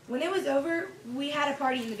 When it was over, we had a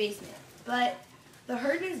party in the basement, but the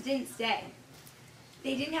Herdmans didn't stay.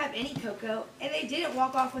 They didn't have any cocoa, and they didn't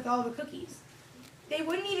walk off with all the cookies. They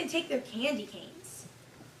wouldn't even take their candy canes.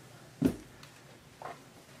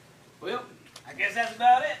 Well, I guess that's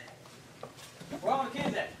about it. Where are all the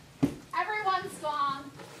kids at? Everyone's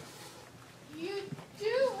gone. You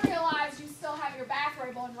do realize you still have your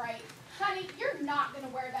bathrobe on, right? Honey, you're not going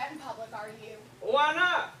to wear that in public, are you? Why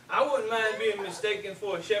not? I wouldn't mind being mistaken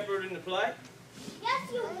for a shepherd in the play.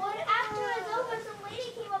 Yes, you would. After it was over, some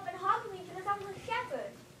lady came up and hugged me because I'm a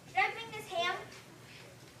shepherd. Should I bring this ham?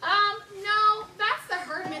 No, that's the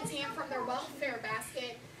Herdman's ham from their welfare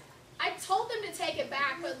basket. I told them to take it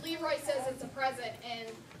back, but Leroy says it's a present, and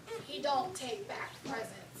he don't take back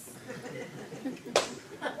presents.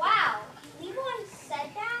 Wow, Leroy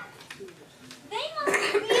said that? They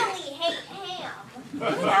must really hate ham.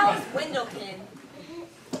 That was Windlekin.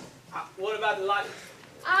 What about the lights?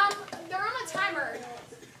 They're on a timer.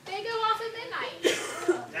 They go off at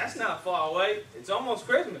midnight. That's not far away. It's almost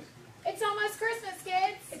Christmas. It's almost Christmas,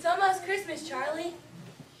 kids. It's almost Christmas, Charlie.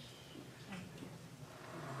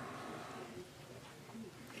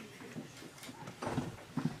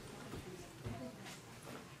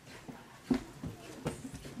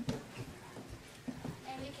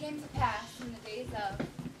 And it came to pass in the days of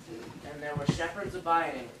And there were shepherds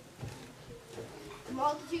abiding. the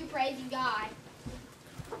multitude praising God.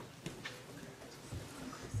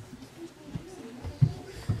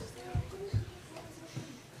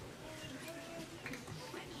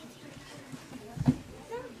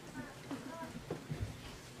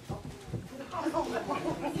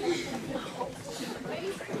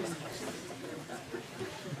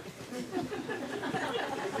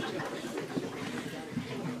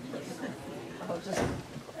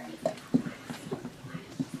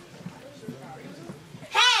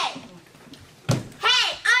 Hey!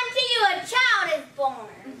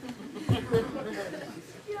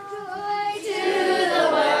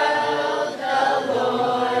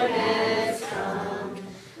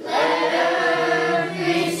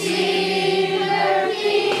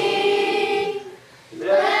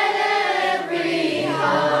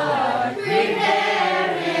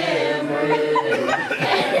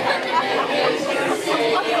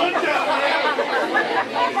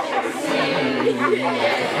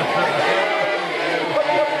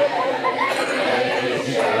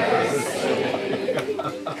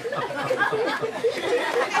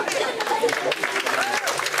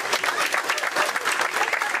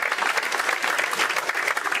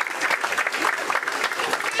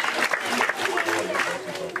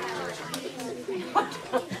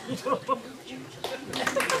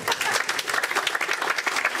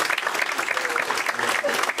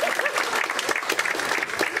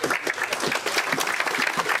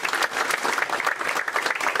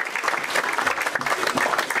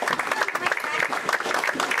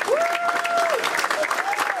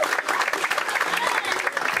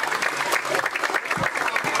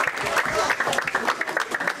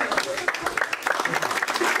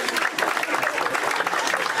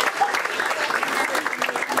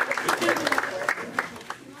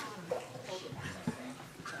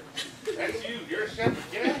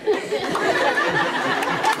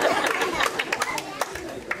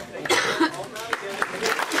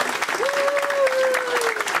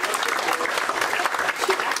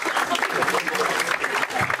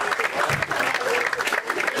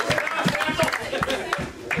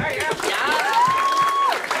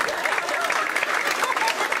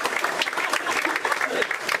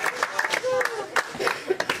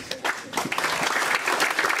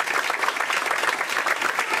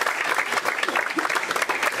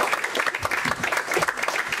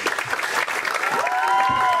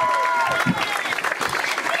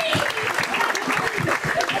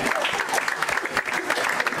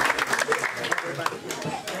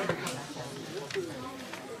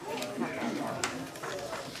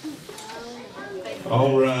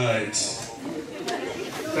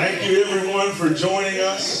 Thank you everyone for joining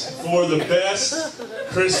us for the best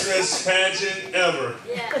Christmas pageant ever.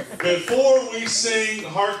 Before we sing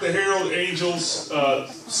Hark the Herald Angels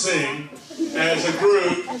Sing as a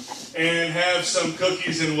group and have some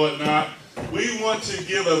cookies and whatnot, we want to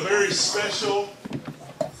give a very special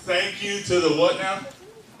thank you to the what now?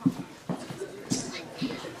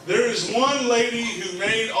 There is one lady who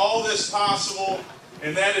made all this possible,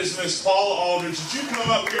 and that is Miss Paula Aldridge. Would you come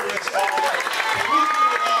up here, Miss Paula? Can we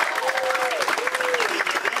give it up for the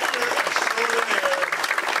director extraordinaire?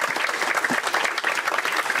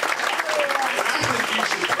 And I think you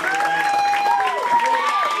should come around.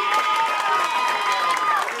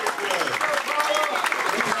 Very good.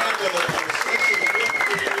 We have a special gift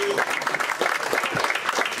for you.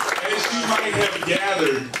 As you might have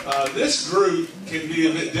gathered, this group can be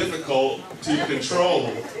a bit difficult to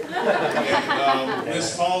control. And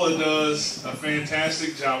Miss Paula does a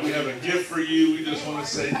fantastic job. We have a gift for you. We just want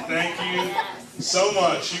to say thank you so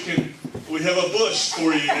much. We have a bush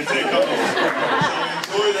for you to take home.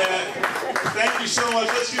 So enjoy that. Thank you so much.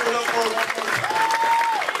 Let's give it up for her one more time.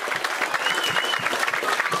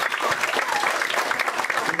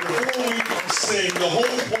 Before we sing, the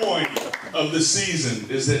whole point of the season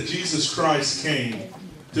is that Jesus Christ came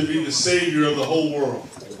to be the Savior of the whole world.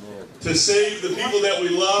 To save the people that we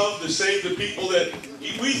love, to save the people that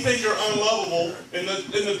we think are unlovable, and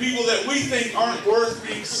the people that we think aren't worth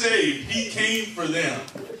being saved. He came for them.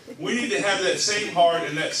 We need to have that same heart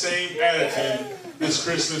and that same attitude this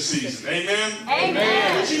Christmas season. Amen?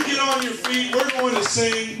 Amen. Would you get on your feet? We're going to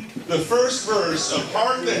sing the first verse of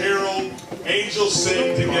Hark the Herald Angels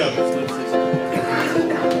Sing together.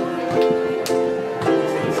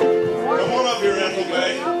 Come on up here, Ethel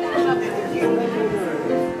May.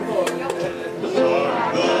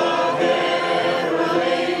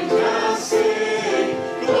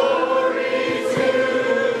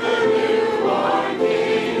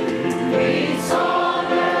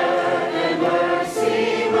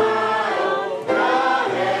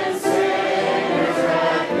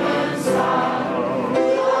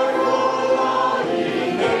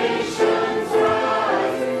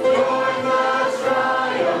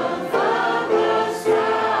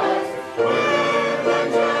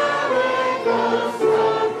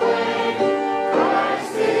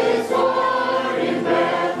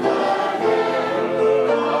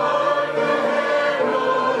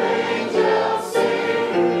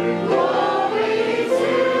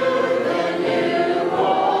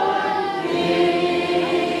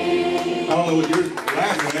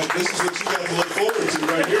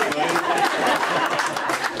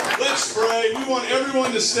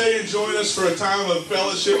 To stay and join us for a time of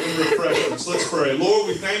fellowship and refreshments. Let's pray. Lord,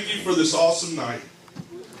 we thank you for this awesome night.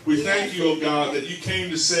 We thank you, O God, that you came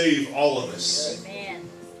to save all of us. Amen.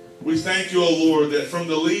 We thank you, O Lord, that from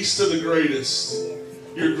the least to the greatest,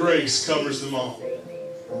 your grace covers them all.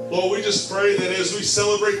 Lord, we just pray that as we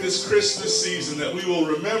celebrate this Christmas season, that we will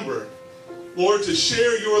remember, Lord, to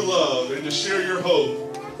share your love and to share your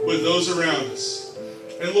hope with those around us.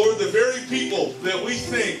 And Lord, the very people that we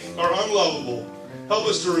think are unlovable, help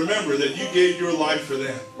us to remember that you gave your life for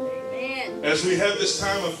them. Amen. As we have this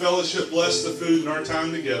time of fellowship, bless the food and our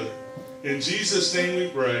time together. In Jesus' name we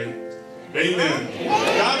pray. Amen.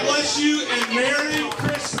 God bless you and Merry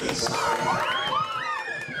Christmas.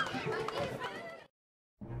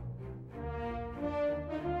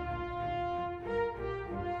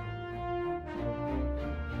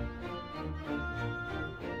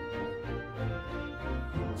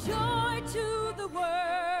 Joy to the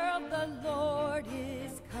world, the Lord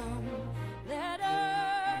is come. Let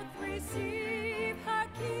earth receive her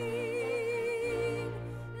King.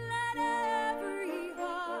 Let every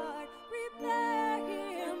heart prepare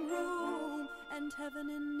him room. And heaven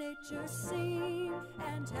and nature sing,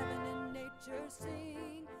 and heaven and nature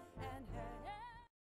sing, and heaven